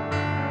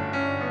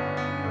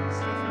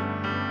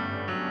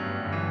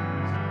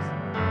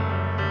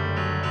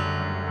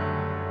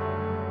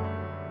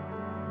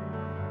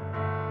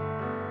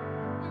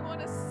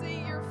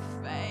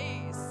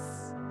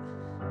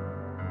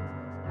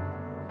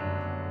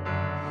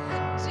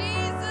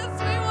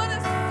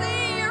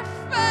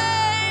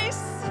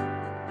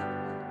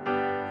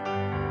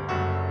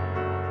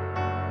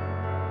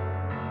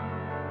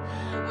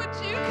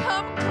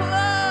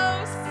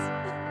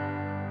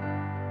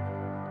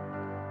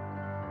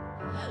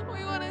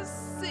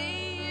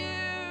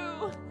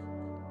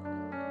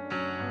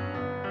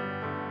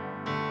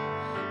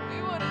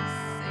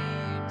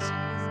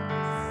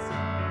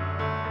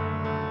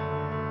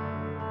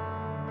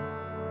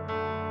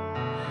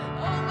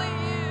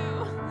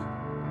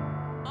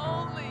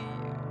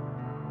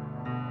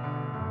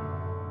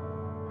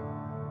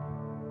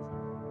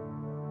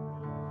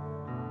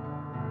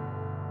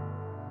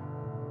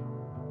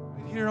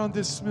 Here on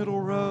this middle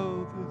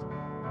row,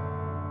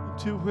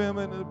 the two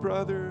women, a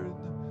brother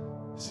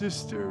and a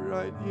sister,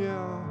 right?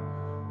 Yeah.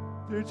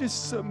 There's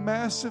just a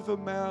massive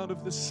amount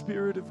of the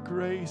Spirit of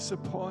grace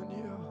upon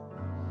you.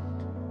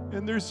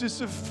 And there's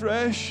just a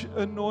fresh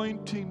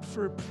anointing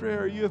for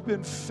prayer. You have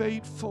been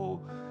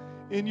faithful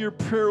in your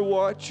prayer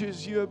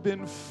watches. You have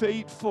been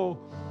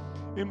faithful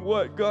in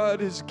what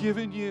God has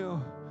given you.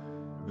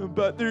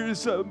 But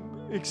there's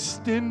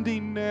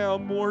extending now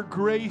more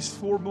grace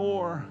for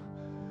more.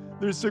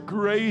 There's a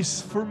grace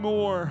for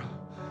more.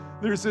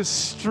 There's a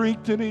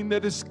strengthening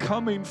that is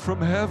coming from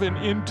heaven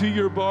into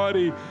your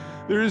body.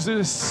 There is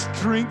a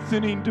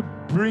strengthening to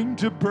bring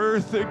to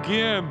birth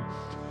again.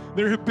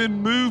 There have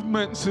been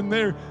movements and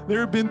there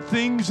have been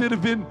things that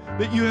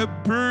you have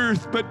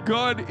birthed, but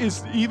God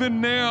is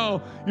even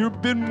now,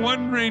 you've been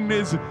wondering,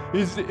 is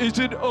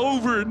it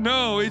over?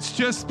 No, it's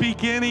just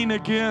beginning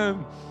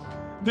again.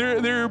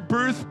 There are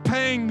birth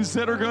pangs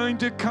that are going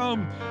to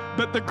come,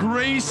 but the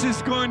grace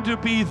is going to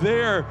be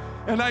there.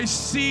 And I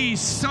see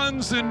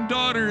sons and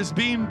daughters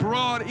being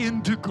brought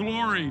into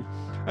glory.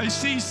 I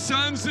see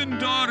sons and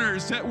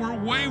daughters that were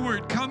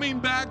wayward coming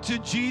back to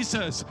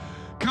Jesus,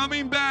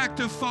 coming back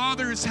to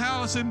Father's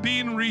house and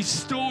being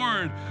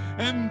restored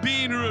and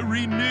being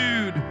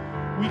renewed.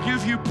 We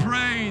give you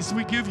praise.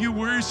 We give you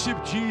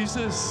worship,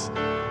 Jesus.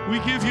 We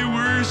give you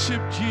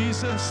worship,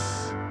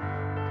 Jesus.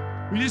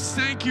 We just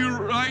thank you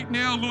right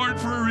now, Lord,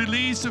 for a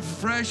release of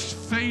fresh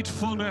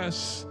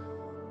faithfulness.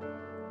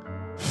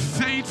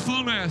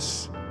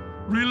 Faithfulness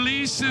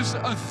releases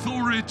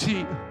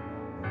authority.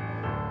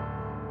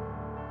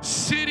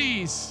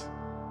 Cities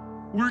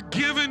were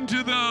given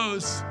to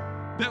those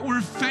that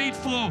were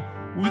faithful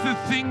with the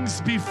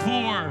things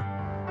before.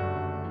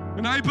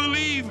 And I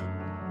believe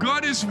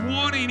God is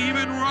wanting,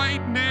 even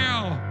right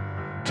now,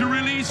 to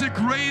release a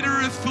greater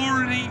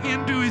authority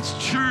into His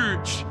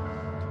church.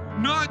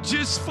 Not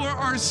just for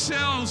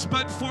ourselves,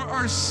 but for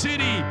our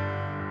city,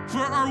 for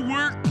our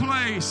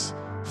workplace,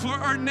 for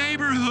our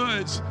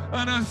neighborhoods,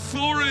 an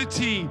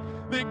authority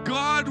that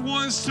God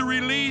wants to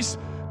release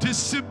to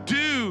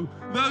subdue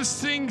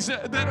those things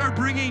that are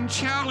bringing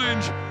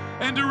challenge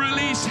and to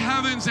release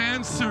heaven's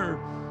answer.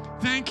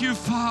 Thank you,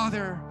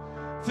 Father.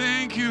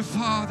 Thank you,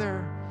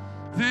 Father.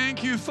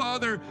 Thank you,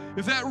 Father.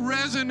 If that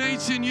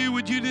resonates in you,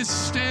 would you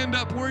just stand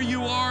up where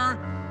you are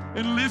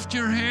and lift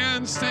your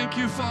hands? Thank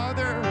you,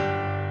 Father.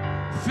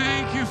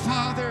 Thank you,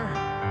 Father.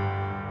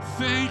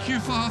 Thank you,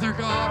 Father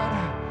God.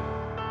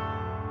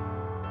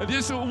 I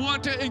just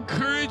want to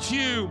encourage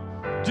you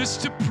just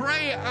to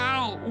pray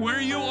out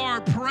where you are.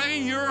 Pray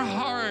your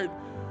heart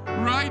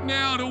right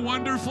now to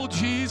wonderful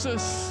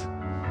Jesus.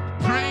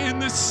 Pray in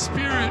the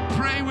Spirit.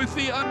 Pray with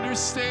the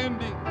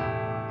understanding.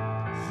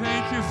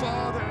 Thank you,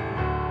 Father.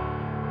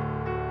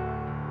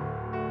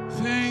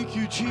 Thank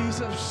you,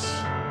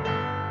 Jesus.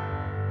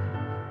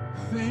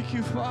 Thank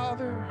you,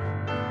 Father.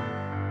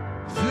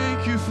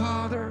 Thank you,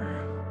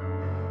 Father.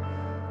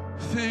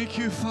 Thank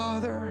you,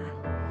 Father.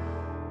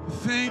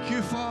 Thank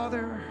you,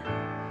 Father.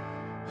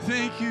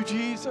 Thank you,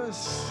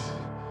 Jesus.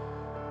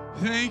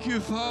 Thank you,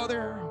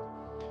 Father.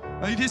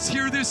 I just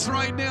hear this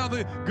right now,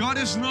 that God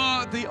is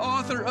not the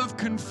author of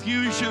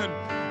confusion,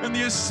 and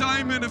the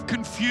assignment of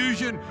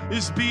confusion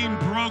is being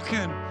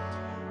broken.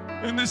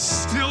 And the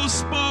still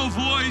small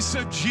voice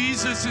of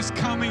Jesus is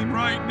coming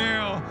right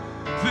now.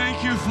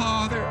 Thank you,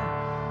 Father.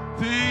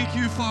 Thank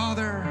you,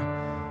 Father.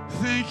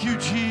 Thank you,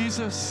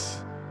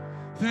 Jesus.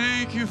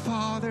 Thank you,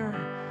 Father.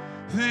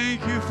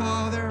 Thank you,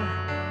 Father.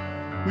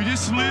 We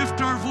just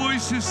lift our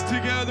voices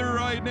together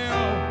right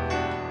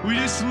now. We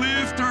just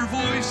lift our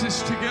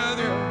voices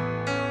together.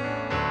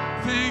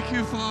 Thank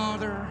you,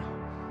 Father.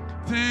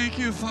 Thank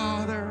you,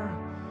 Father.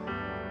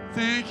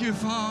 Thank you,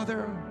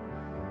 Father.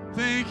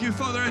 Thank you,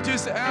 Father. I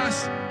just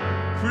ask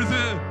for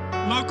the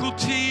local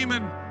team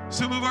and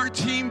some of our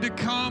team to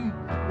come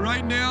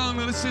right now, and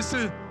let's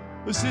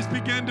just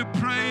begin to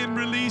pray and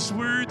release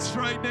words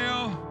right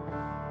now.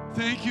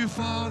 Thank you,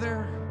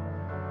 Father.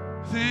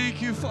 Thank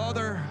you,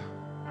 Father.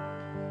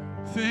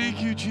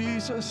 Thank you,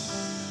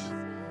 Jesus.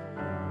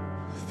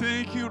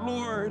 Thank you,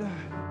 Lord.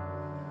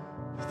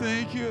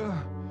 Thank you.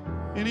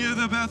 Any of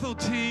the Bethel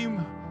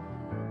team,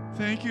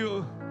 thank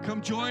you.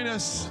 Come join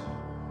us.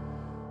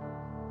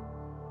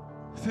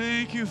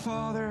 Thank you,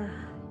 Father.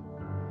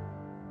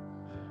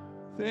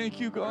 Thank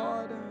you,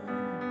 God.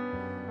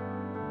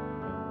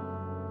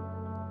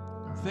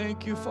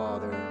 Thank you,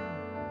 Father.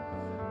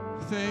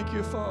 Thank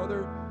you,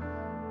 Father.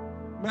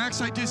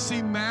 Max, I just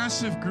see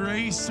massive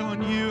grace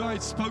on you. I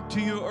spoke to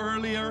you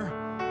earlier,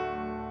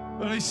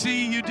 but I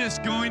see you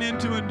just going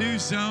into a new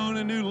zone,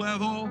 a new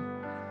level.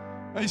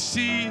 I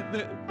see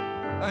that,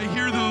 I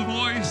hear the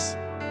voice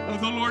of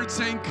the Lord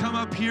saying, come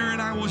up here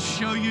and I will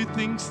show you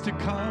things to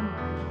come.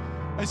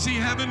 I see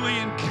heavenly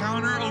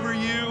encounter over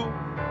you.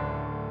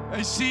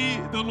 I see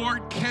the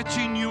Lord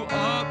catching you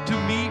up to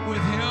meet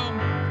with Him.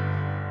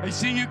 I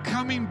see you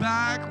coming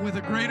back with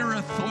a greater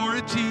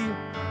authority.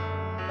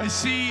 I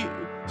see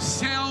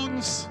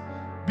sounds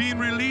being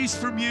released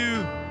from you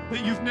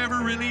that you've never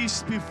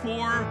released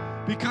before,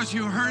 because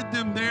you heard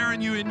them there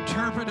and you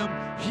interpret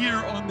them here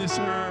on this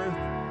earth.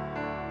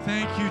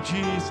 Thank you,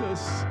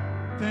 Jesus.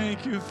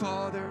 Thank you,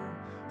 Father.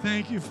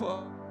 Thank you,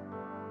 Father.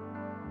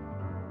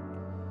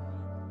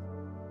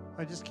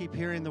 I just keep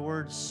hearing the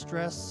word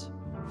stress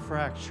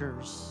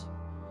fractures.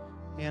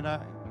 And I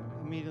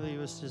immediately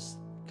was just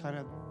kind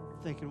of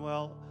thinking,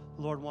 well,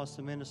 the Lord wants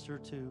to minister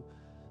to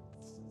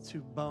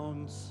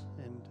bones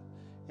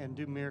and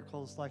do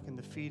miracles like in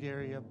the feet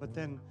area. But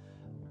then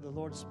the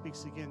Lord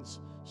speaks against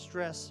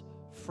stress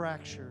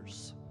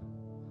fractures.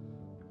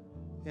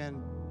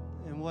 And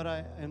what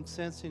I am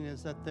sensing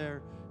is that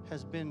there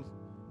has been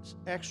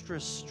extra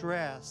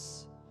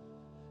stress,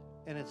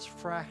 and it's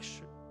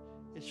fractured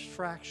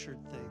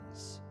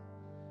things.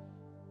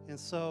 And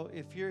so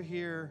if you're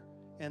here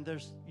and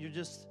you're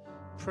just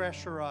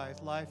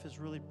pressurized, life is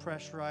really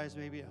pressurized,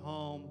 maybe at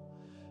home,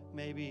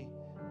 maybe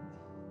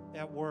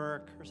at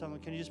work or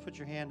something, can you just put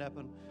your hand up?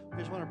 And we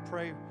just want to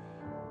pray.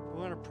 We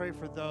want to pray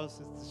for those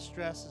that the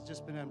stress has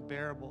just been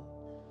unbearable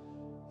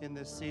in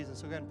this season.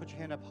 So go ahead and put your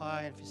hand up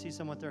high. And if you see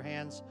someone with their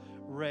hands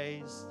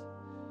raised,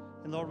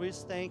 and Lord, we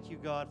just thank you,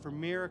 God, for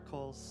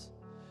miracles,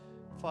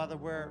 Father,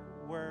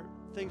 where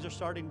things are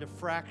starting to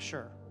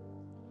fracture.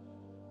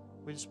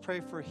 We just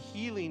pray for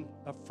healing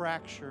of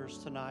fractures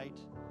tonight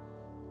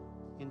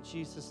in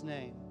Jesus'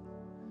 name.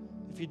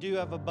 If you do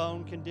have a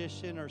bone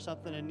condition or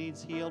something that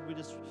needs healed, we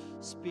just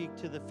speak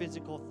to the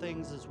physical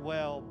things as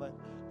well. But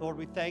Lord,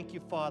 we thank you,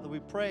 Father. We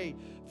pray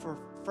for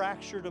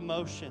fractured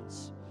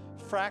emotions,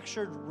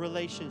 fractured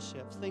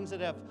relationships, things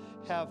that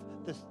have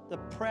the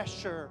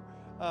pressure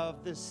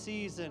of this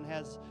season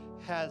has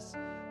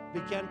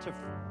begun to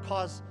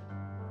cause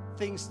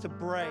things to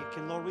break.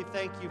 And Lord, we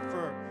thank you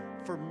for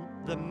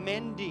the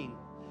mending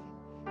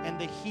and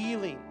the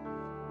healing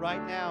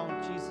right now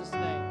in Jesus'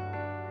 name.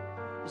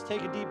 Just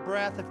take a deep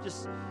breath.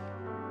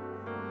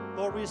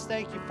 Lord, we just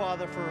thank you,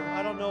 Father, for,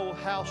 I don't know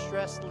how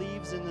stress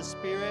leaves in the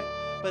spirit,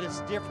 but it's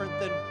different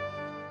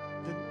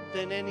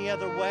than any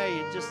other way.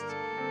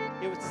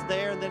 It's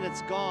there and then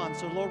it's gone.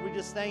 So Lord, we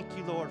just thank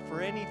you, Lord,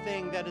 for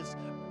anything that is,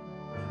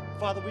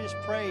 Father, we just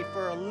pray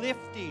for a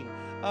lifting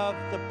of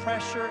the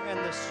pressure and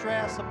the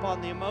stress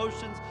upon the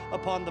emotions,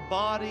 upon the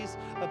bodies,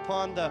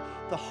 upon the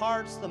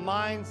hearts, the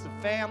minds, the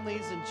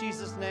families, in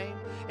Jesus' name.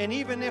 And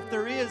even if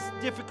there is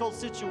difficult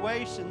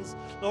situations,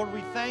 Lord,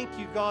 we thank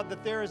you, God,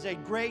 that there is a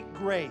great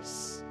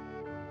grace,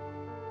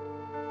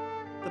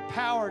 the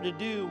power to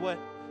do what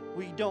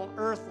we don't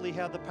earthly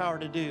have the power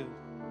to do.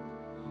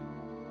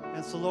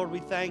 And so, Lord, we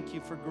thank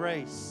you for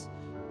grace,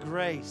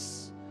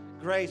 grace.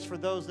 Grace for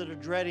those that are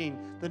dreading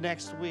the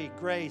next week.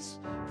 Grace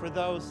for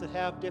those that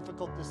have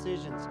difficult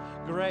decisions.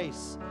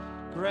 Grace,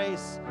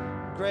 grace,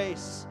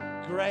 grace,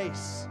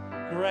 grace,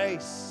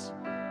 grace,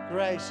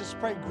 grace. Just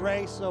pray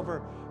grace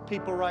over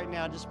people right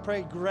now. Just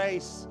pray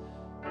grace.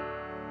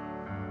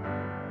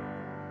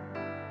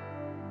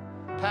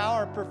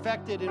 Power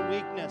perfected in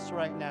weakness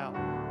right now.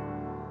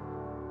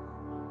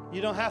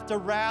 You don't have to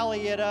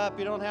rally it up.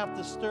 You don't have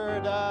to stir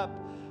it up.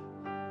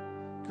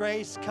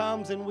 Grace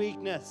comes in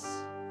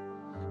weakness.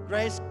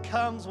 Grace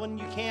comes when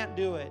you can't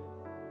do it.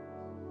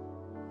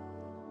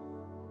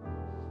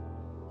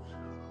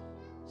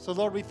 So,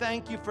 Lord, we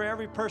thank you for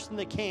every person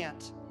that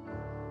can't.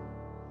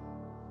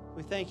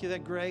 We thank you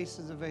that grace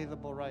is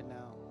available right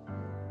now.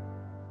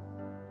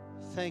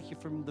 Thank you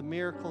for the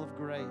miracle of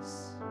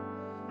grace.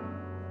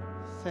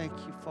 Thank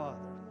you, Father.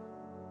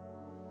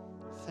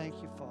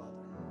 Thank you, Father.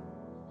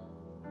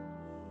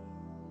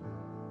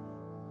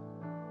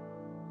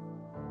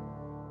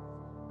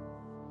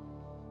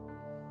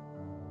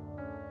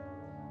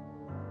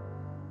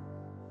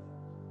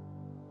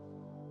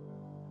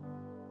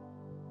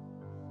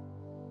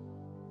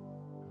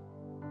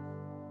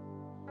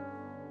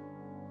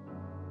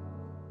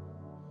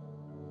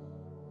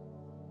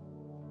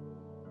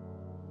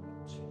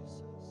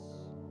 Jesus.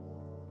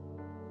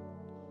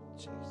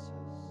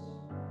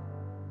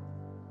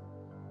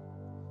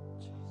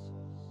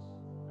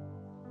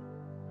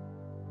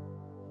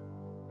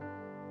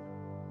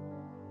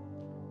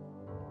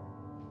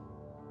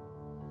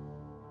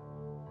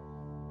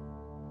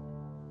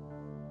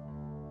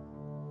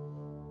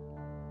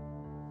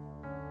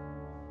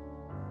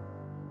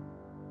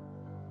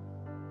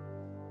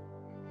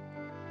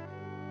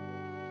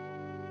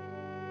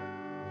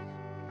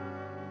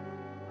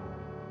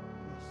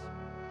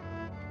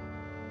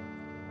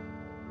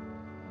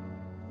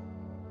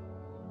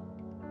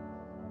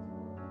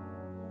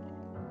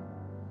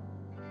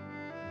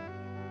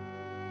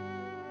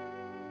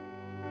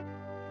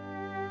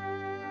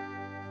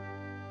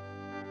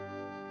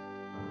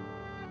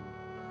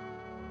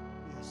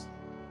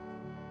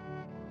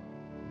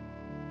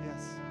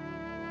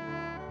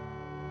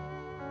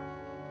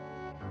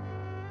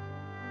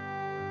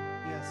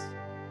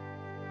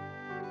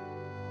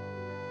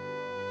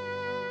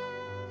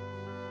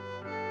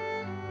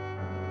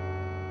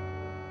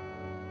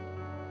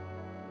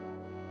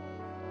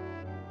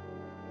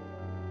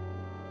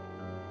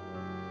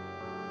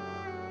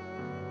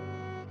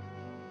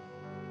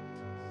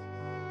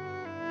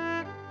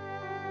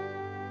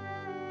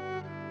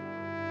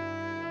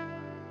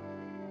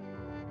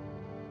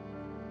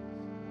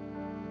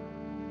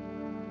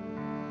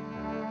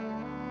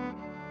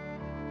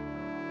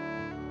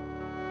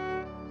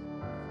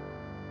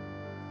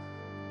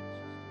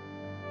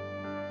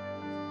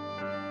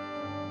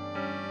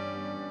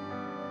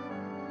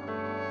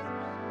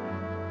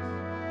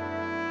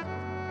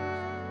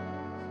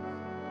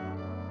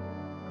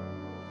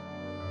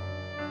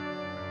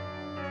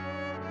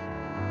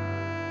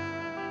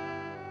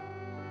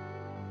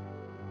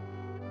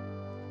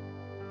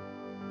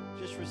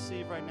 Just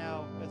receive right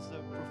now as the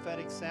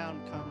prophetic sound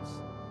comes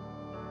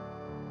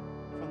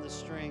from the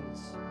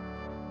strings.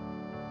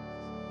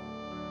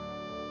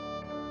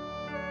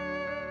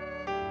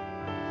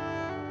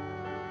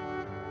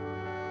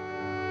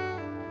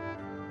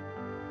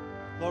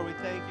 Lord, we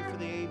thank you for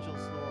the angels,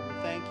 Lord. We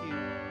thank you.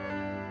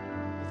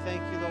 We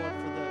thank you, Lord,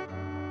 for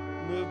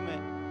the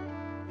movement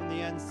in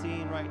the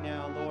unseen right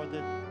now, Lord,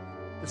 that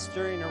the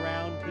stirring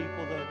around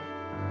people, the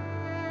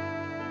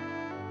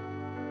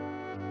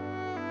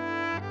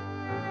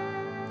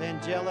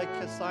angelic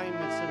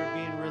assignments that are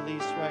being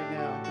released right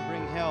now to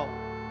bring help.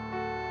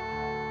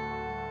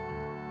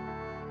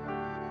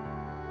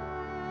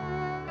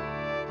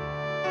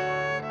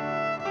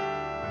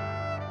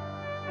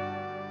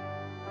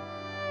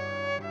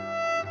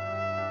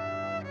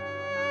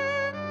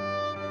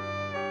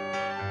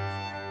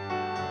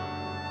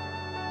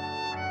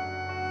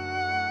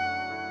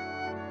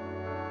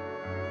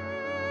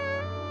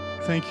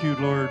 Thank you,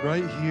 Lord.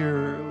 Right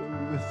here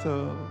with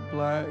the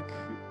black,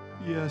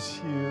 yes,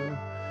 you.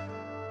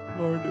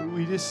 Lord,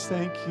 we just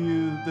thank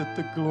you that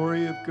the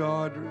glory of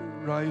God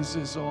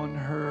rises on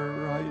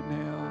her right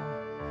now.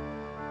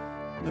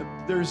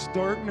 That there's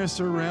darkness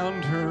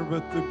around her,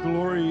 but the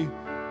glory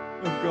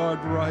of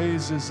God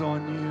rises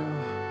on you.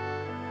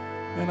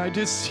 And I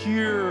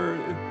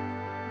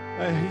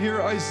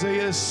hear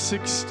Isaiah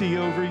 60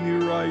 over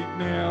you right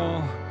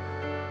now.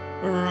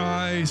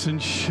 Arise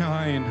and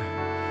shine.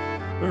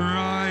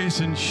 Arise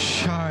and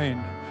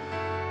shine.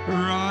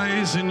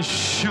 Arise and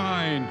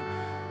shine.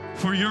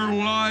 For your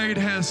light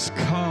has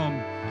come,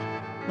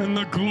 and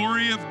the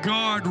glory of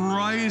God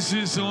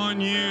rises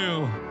on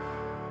you.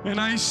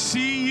 And I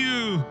see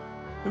you.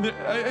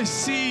 I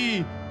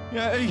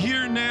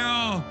hear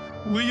now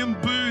William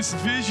Booth's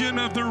vision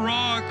of the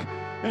rock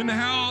and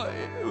how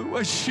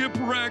a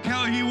shipwreck,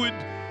 how he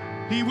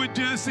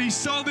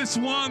saw this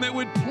one that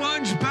would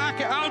plunge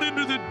back out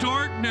into the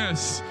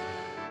darkness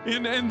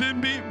and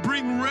then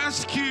bring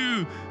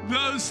rescue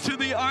those to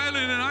the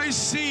island. And I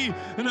see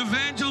an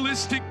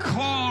evangelistic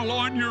call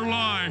on your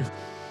life.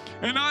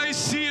 And I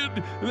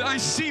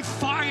see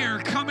fire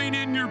coming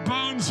in your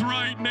bones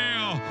right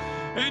now.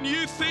 And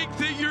you think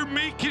that you're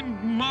meek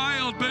and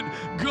mild, but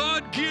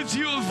God gives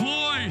you a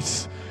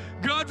voice.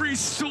 God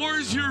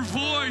restores your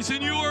voice,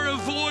 and you are a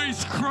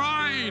voice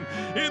crying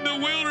in the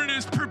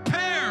wilderness,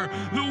 prepare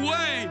the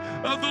way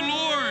of the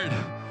Lord.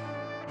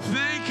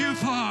 Thank you,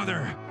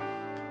 Father.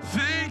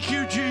 Thank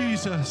you,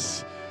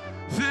 Jesus.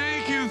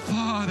 Thank you,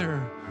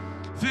 Father.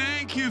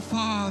 Thank you,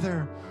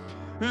 Father.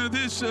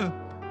 This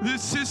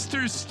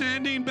sister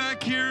standing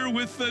back here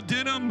with the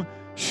denim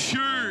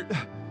shirt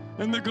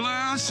and the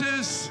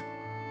glasses.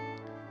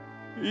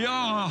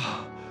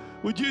 Yeah.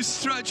 Would you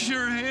stretch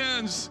your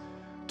hands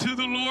to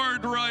the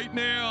Lord right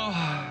now?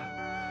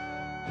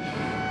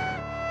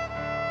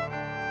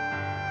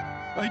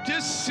 I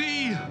just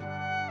see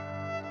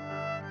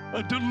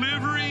a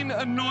delivering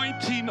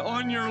anointing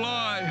on your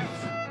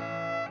life.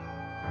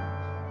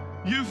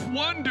 You've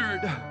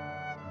wondered,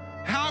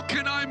 how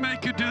can I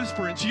make a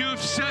difference? You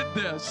have said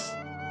this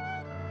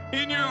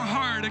in your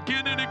heart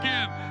again and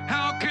again.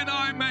 How can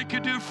I make a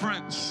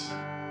difference?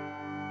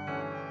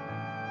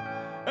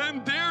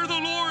 And there the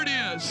Lord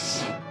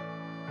is.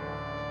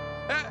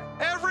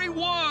 Every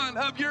one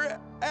of your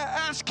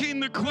asking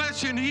the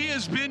question, He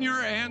has been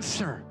your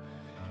answer.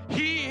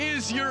 He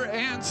is your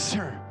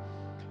answer.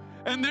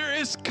 And there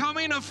is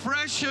coming a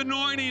fresh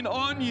anointing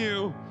on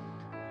you,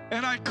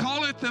 and I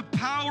call it the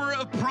power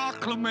of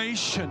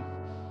proclamation.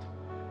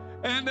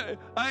 And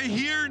I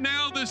hear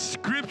now the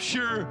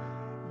scripture,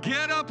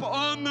 get up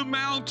on the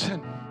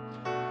mountain.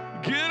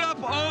 Get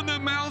up on the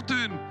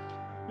mountain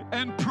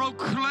and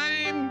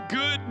proclaim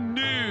good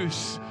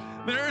news.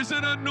 There's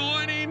an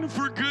anointing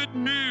for good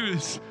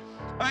news.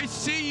 I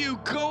see you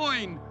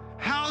going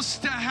house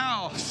to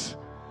house.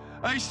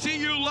 I see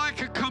you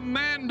like a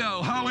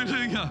commando,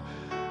 hallelujah,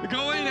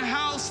 going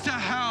house to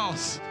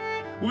house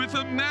with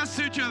a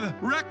message of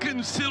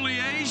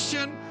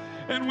reconciliation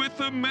and with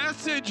a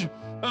message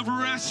of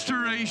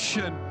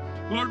restoration.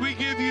 Lord, we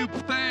give you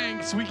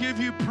thanks. We give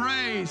you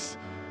praise.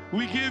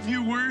 We give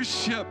you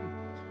worship.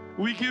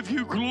 We give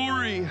you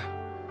glory.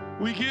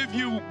 We give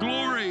you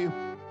glory.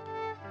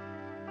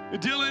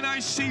 Dylan, I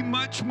see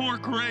much more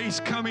grace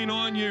coming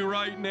on you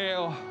right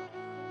now.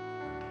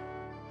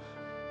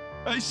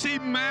 I see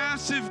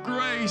massive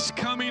grace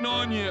coming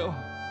on you.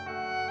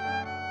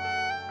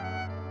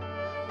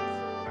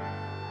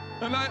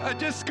 And I'm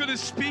just going to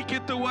speak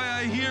it the way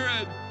I hear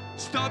it.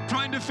 Stop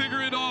trying to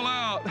figure it all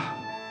out.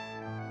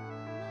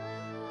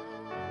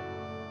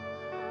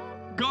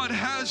 God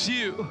has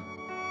you.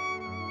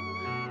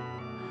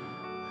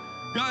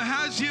 God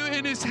has you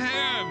in His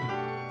hand.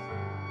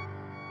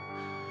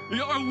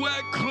 You are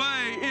wet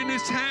clay in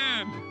His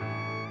hand.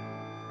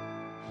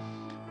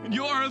 And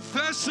you are a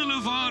vessel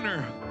of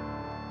honor.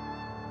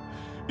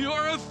 You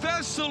are a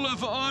vessel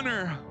of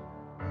honor.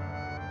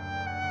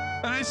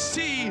 And I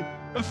see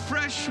a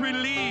fresh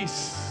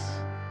release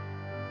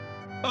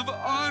of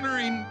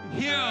honoring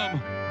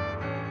Him.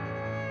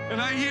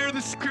 And I hear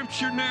the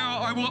scripture now,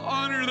 I will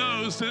honor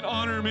those that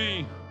honor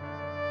me.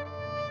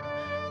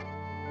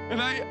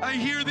 And I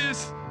hear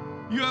this,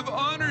 you have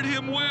honored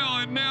Him well,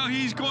 and now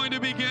He's going to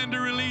begin to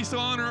release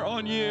honor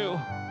on you.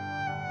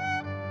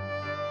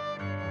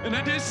 And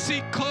I just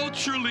see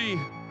culturally,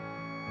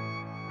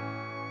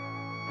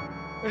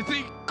 I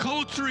think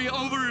culturally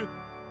over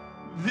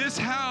this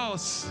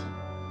house,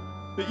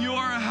 that you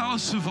are a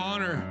house of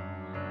honor.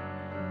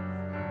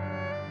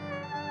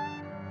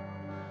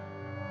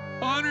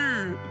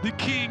 Honor the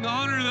King,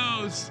 honor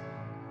those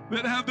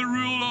that have the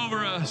rule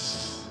over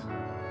us.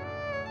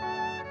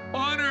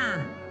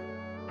 Honor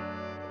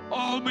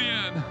all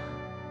men.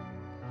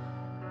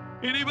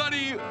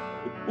 Anybody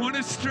want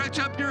to stretch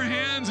up your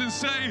hands and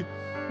say,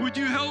 would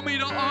you help me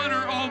to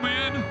honor all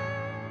men?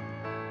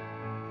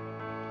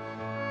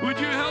 Would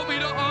you help me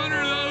to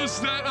honor those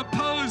that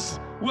oppose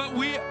what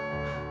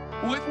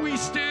we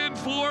stand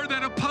for,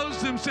 that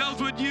oppose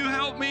themselves? Would you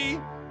help me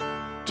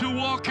to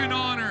walk in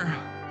honor.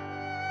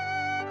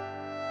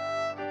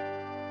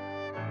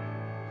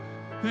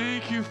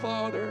 Thank you,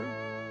 Father.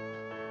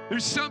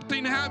 There's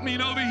something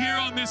happening over here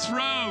on this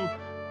row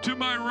to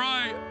my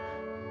right.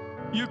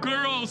 You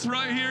girls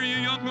right here, you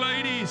young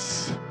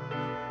ladies.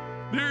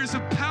 There is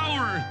a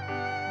power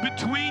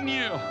between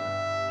you.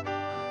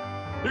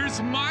 There's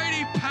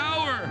mighty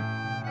power.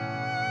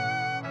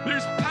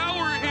 There's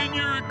power in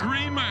your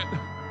agreement.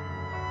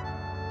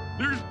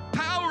 There's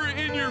power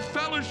in your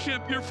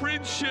fellowship, your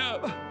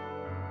friendship.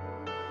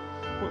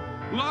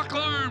 Lock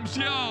arms,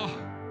 y'all.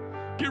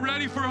 Get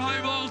ready for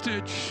high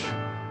voltage.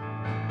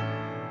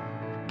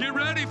 Get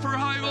ready for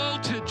high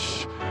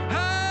voltage.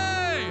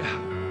 Hey!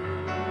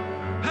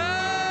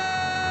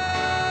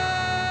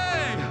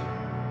 Hey!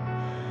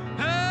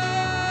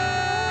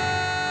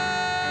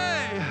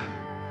 Hey!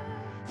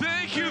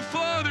 Thank you,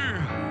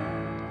 Father.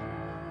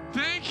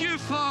 Thank you,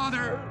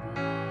 Father.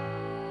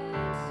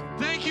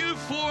 Thank you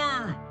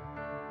for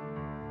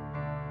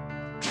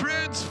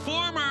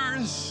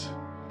transformers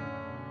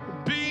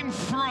being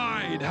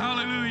fried.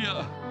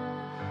 Hallelujah.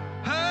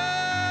 Hey!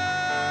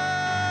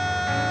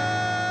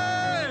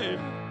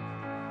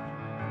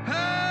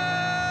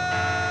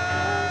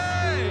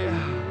 Hey!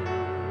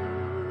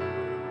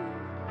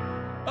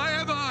 I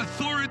have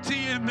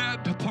authority in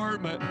that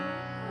department.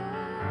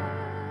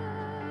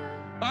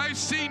 I've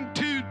seen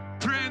 2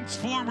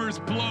 transformers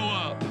blow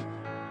up.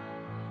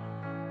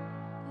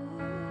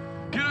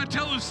 Can I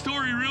tell a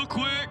story real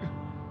quick?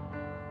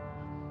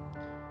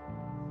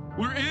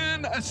 We're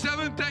in a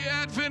Seventh-day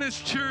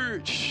Adventist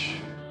church.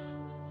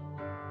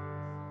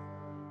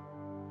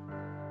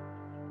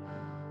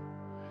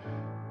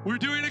 We're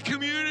doing a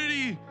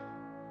community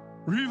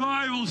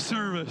revival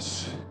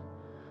service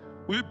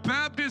with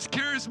Baptist,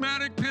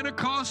 Charismatic,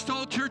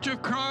 Pentecostal, Church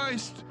of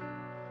Christ,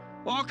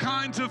 all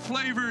kinds of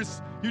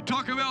flavors. You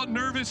talk about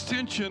nervous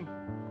tension.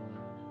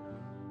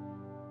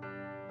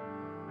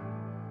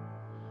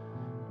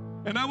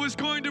 And I was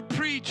going to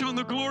preach on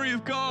the glory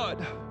of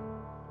God.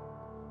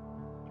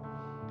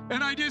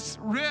 And I just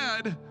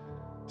read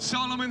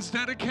Solomon's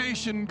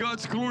dedication.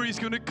 God's glory is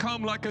going to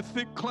come like a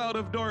thick cloud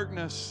of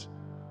darkness.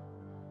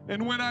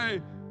 And when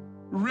I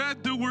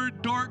read the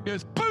word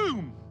darkness,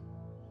 boom!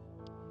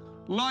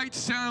 Light,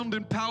 sound,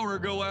 and power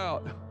go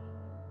out.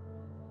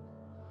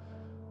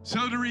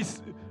 So to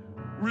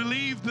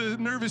relieve the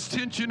nervous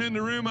tension in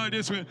the room, I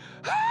just went,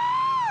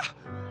 ah!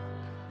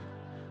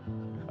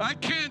 I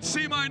can't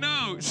see my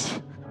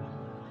nose.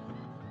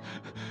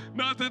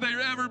 Not that they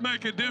ever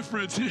make a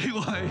difference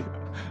anyway.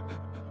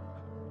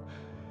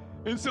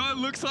 And so it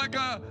looks like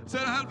I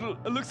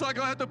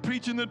have to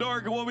preach in the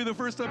dark. It won't be the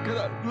first time, because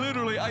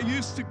I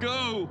used to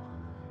go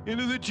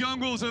into the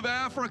jungles of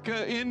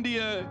Africa,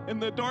 India, in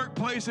the dark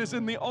places,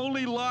 and the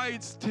only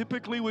lights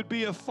typically would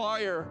be a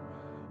fire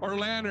or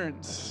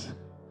lanterns.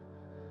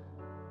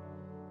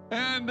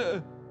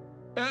 And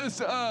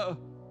as I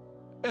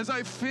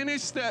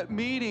finished that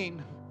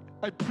meeting,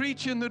 I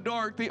preach in the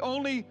dark. The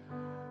only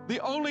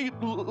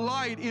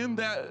light in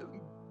that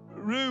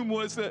room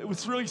was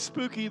really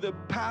spooky. The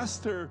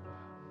pastor,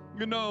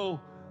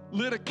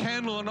 lit a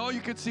candle, and all you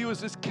could see was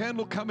this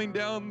candle coming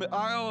down the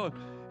aisle, and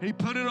he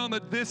put it on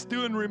the This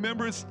Doing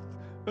Remembrance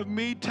of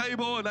Me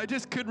table, and I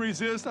just couldn't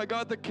resist. I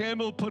got the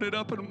candle, put it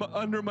up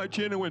under my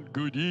chin, and went,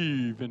 "Good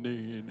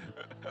evening."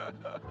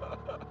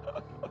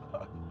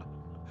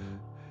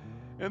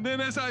 And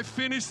then as I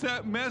finished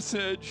that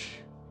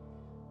message,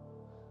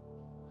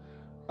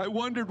 I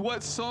wondered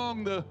what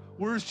song the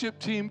worship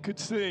team could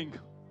sing.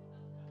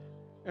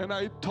 And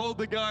I told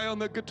the guy on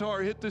the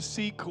guitar, hit the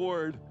C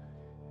chord.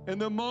 And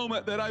the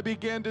moment that I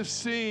began to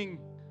sing,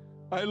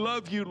 "I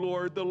love you,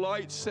 Lord," the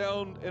light,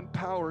 sound, and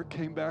power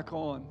came back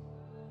on.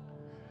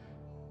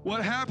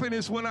 What happened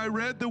is when I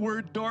read the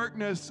word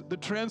darkness, the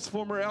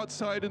transformer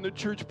outside in the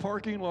church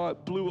parking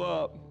lot blew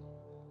up.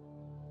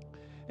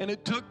 And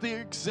it took the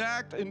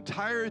exact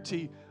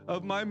entirety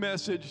of my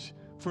message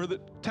for the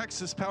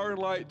Texas Power and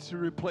Light to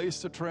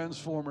replace the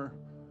transformer.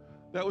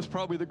 That was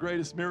probably the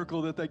greatest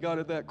miracle that they got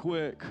it that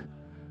quick.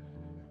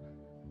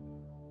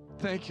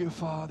 Thank you,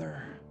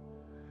 Father.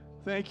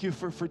 Thank you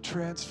for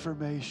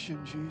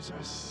transformation,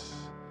 Jesus.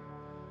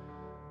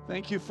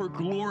 Thank you for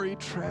glory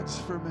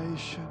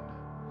transformation.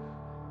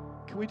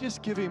 Can we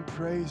just give him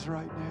praise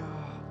right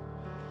now?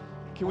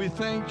 Can we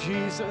thank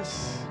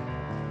Jesus?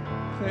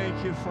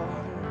 Thank you,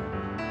 Father.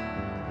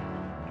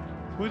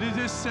 Would you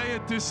just say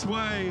it this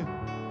way?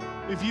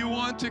 If you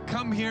want to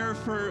come here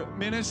for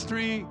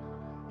ministry,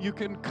 you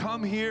can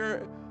come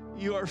here.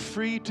 You are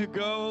free to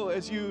go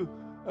as you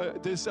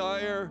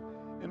desire.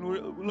 And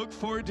we look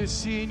forward to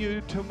seeing you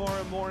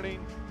tomorrow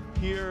morning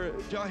here.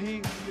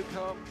 Jahi, will you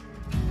come?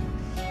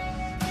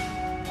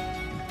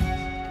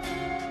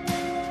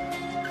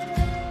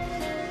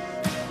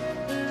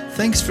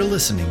 Thanks for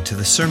listening to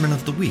the Sermon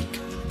of the Week.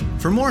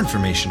 For more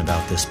information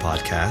about this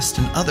podcast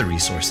and other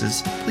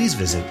resources, please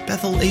visit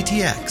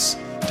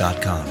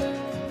bethelatx.com.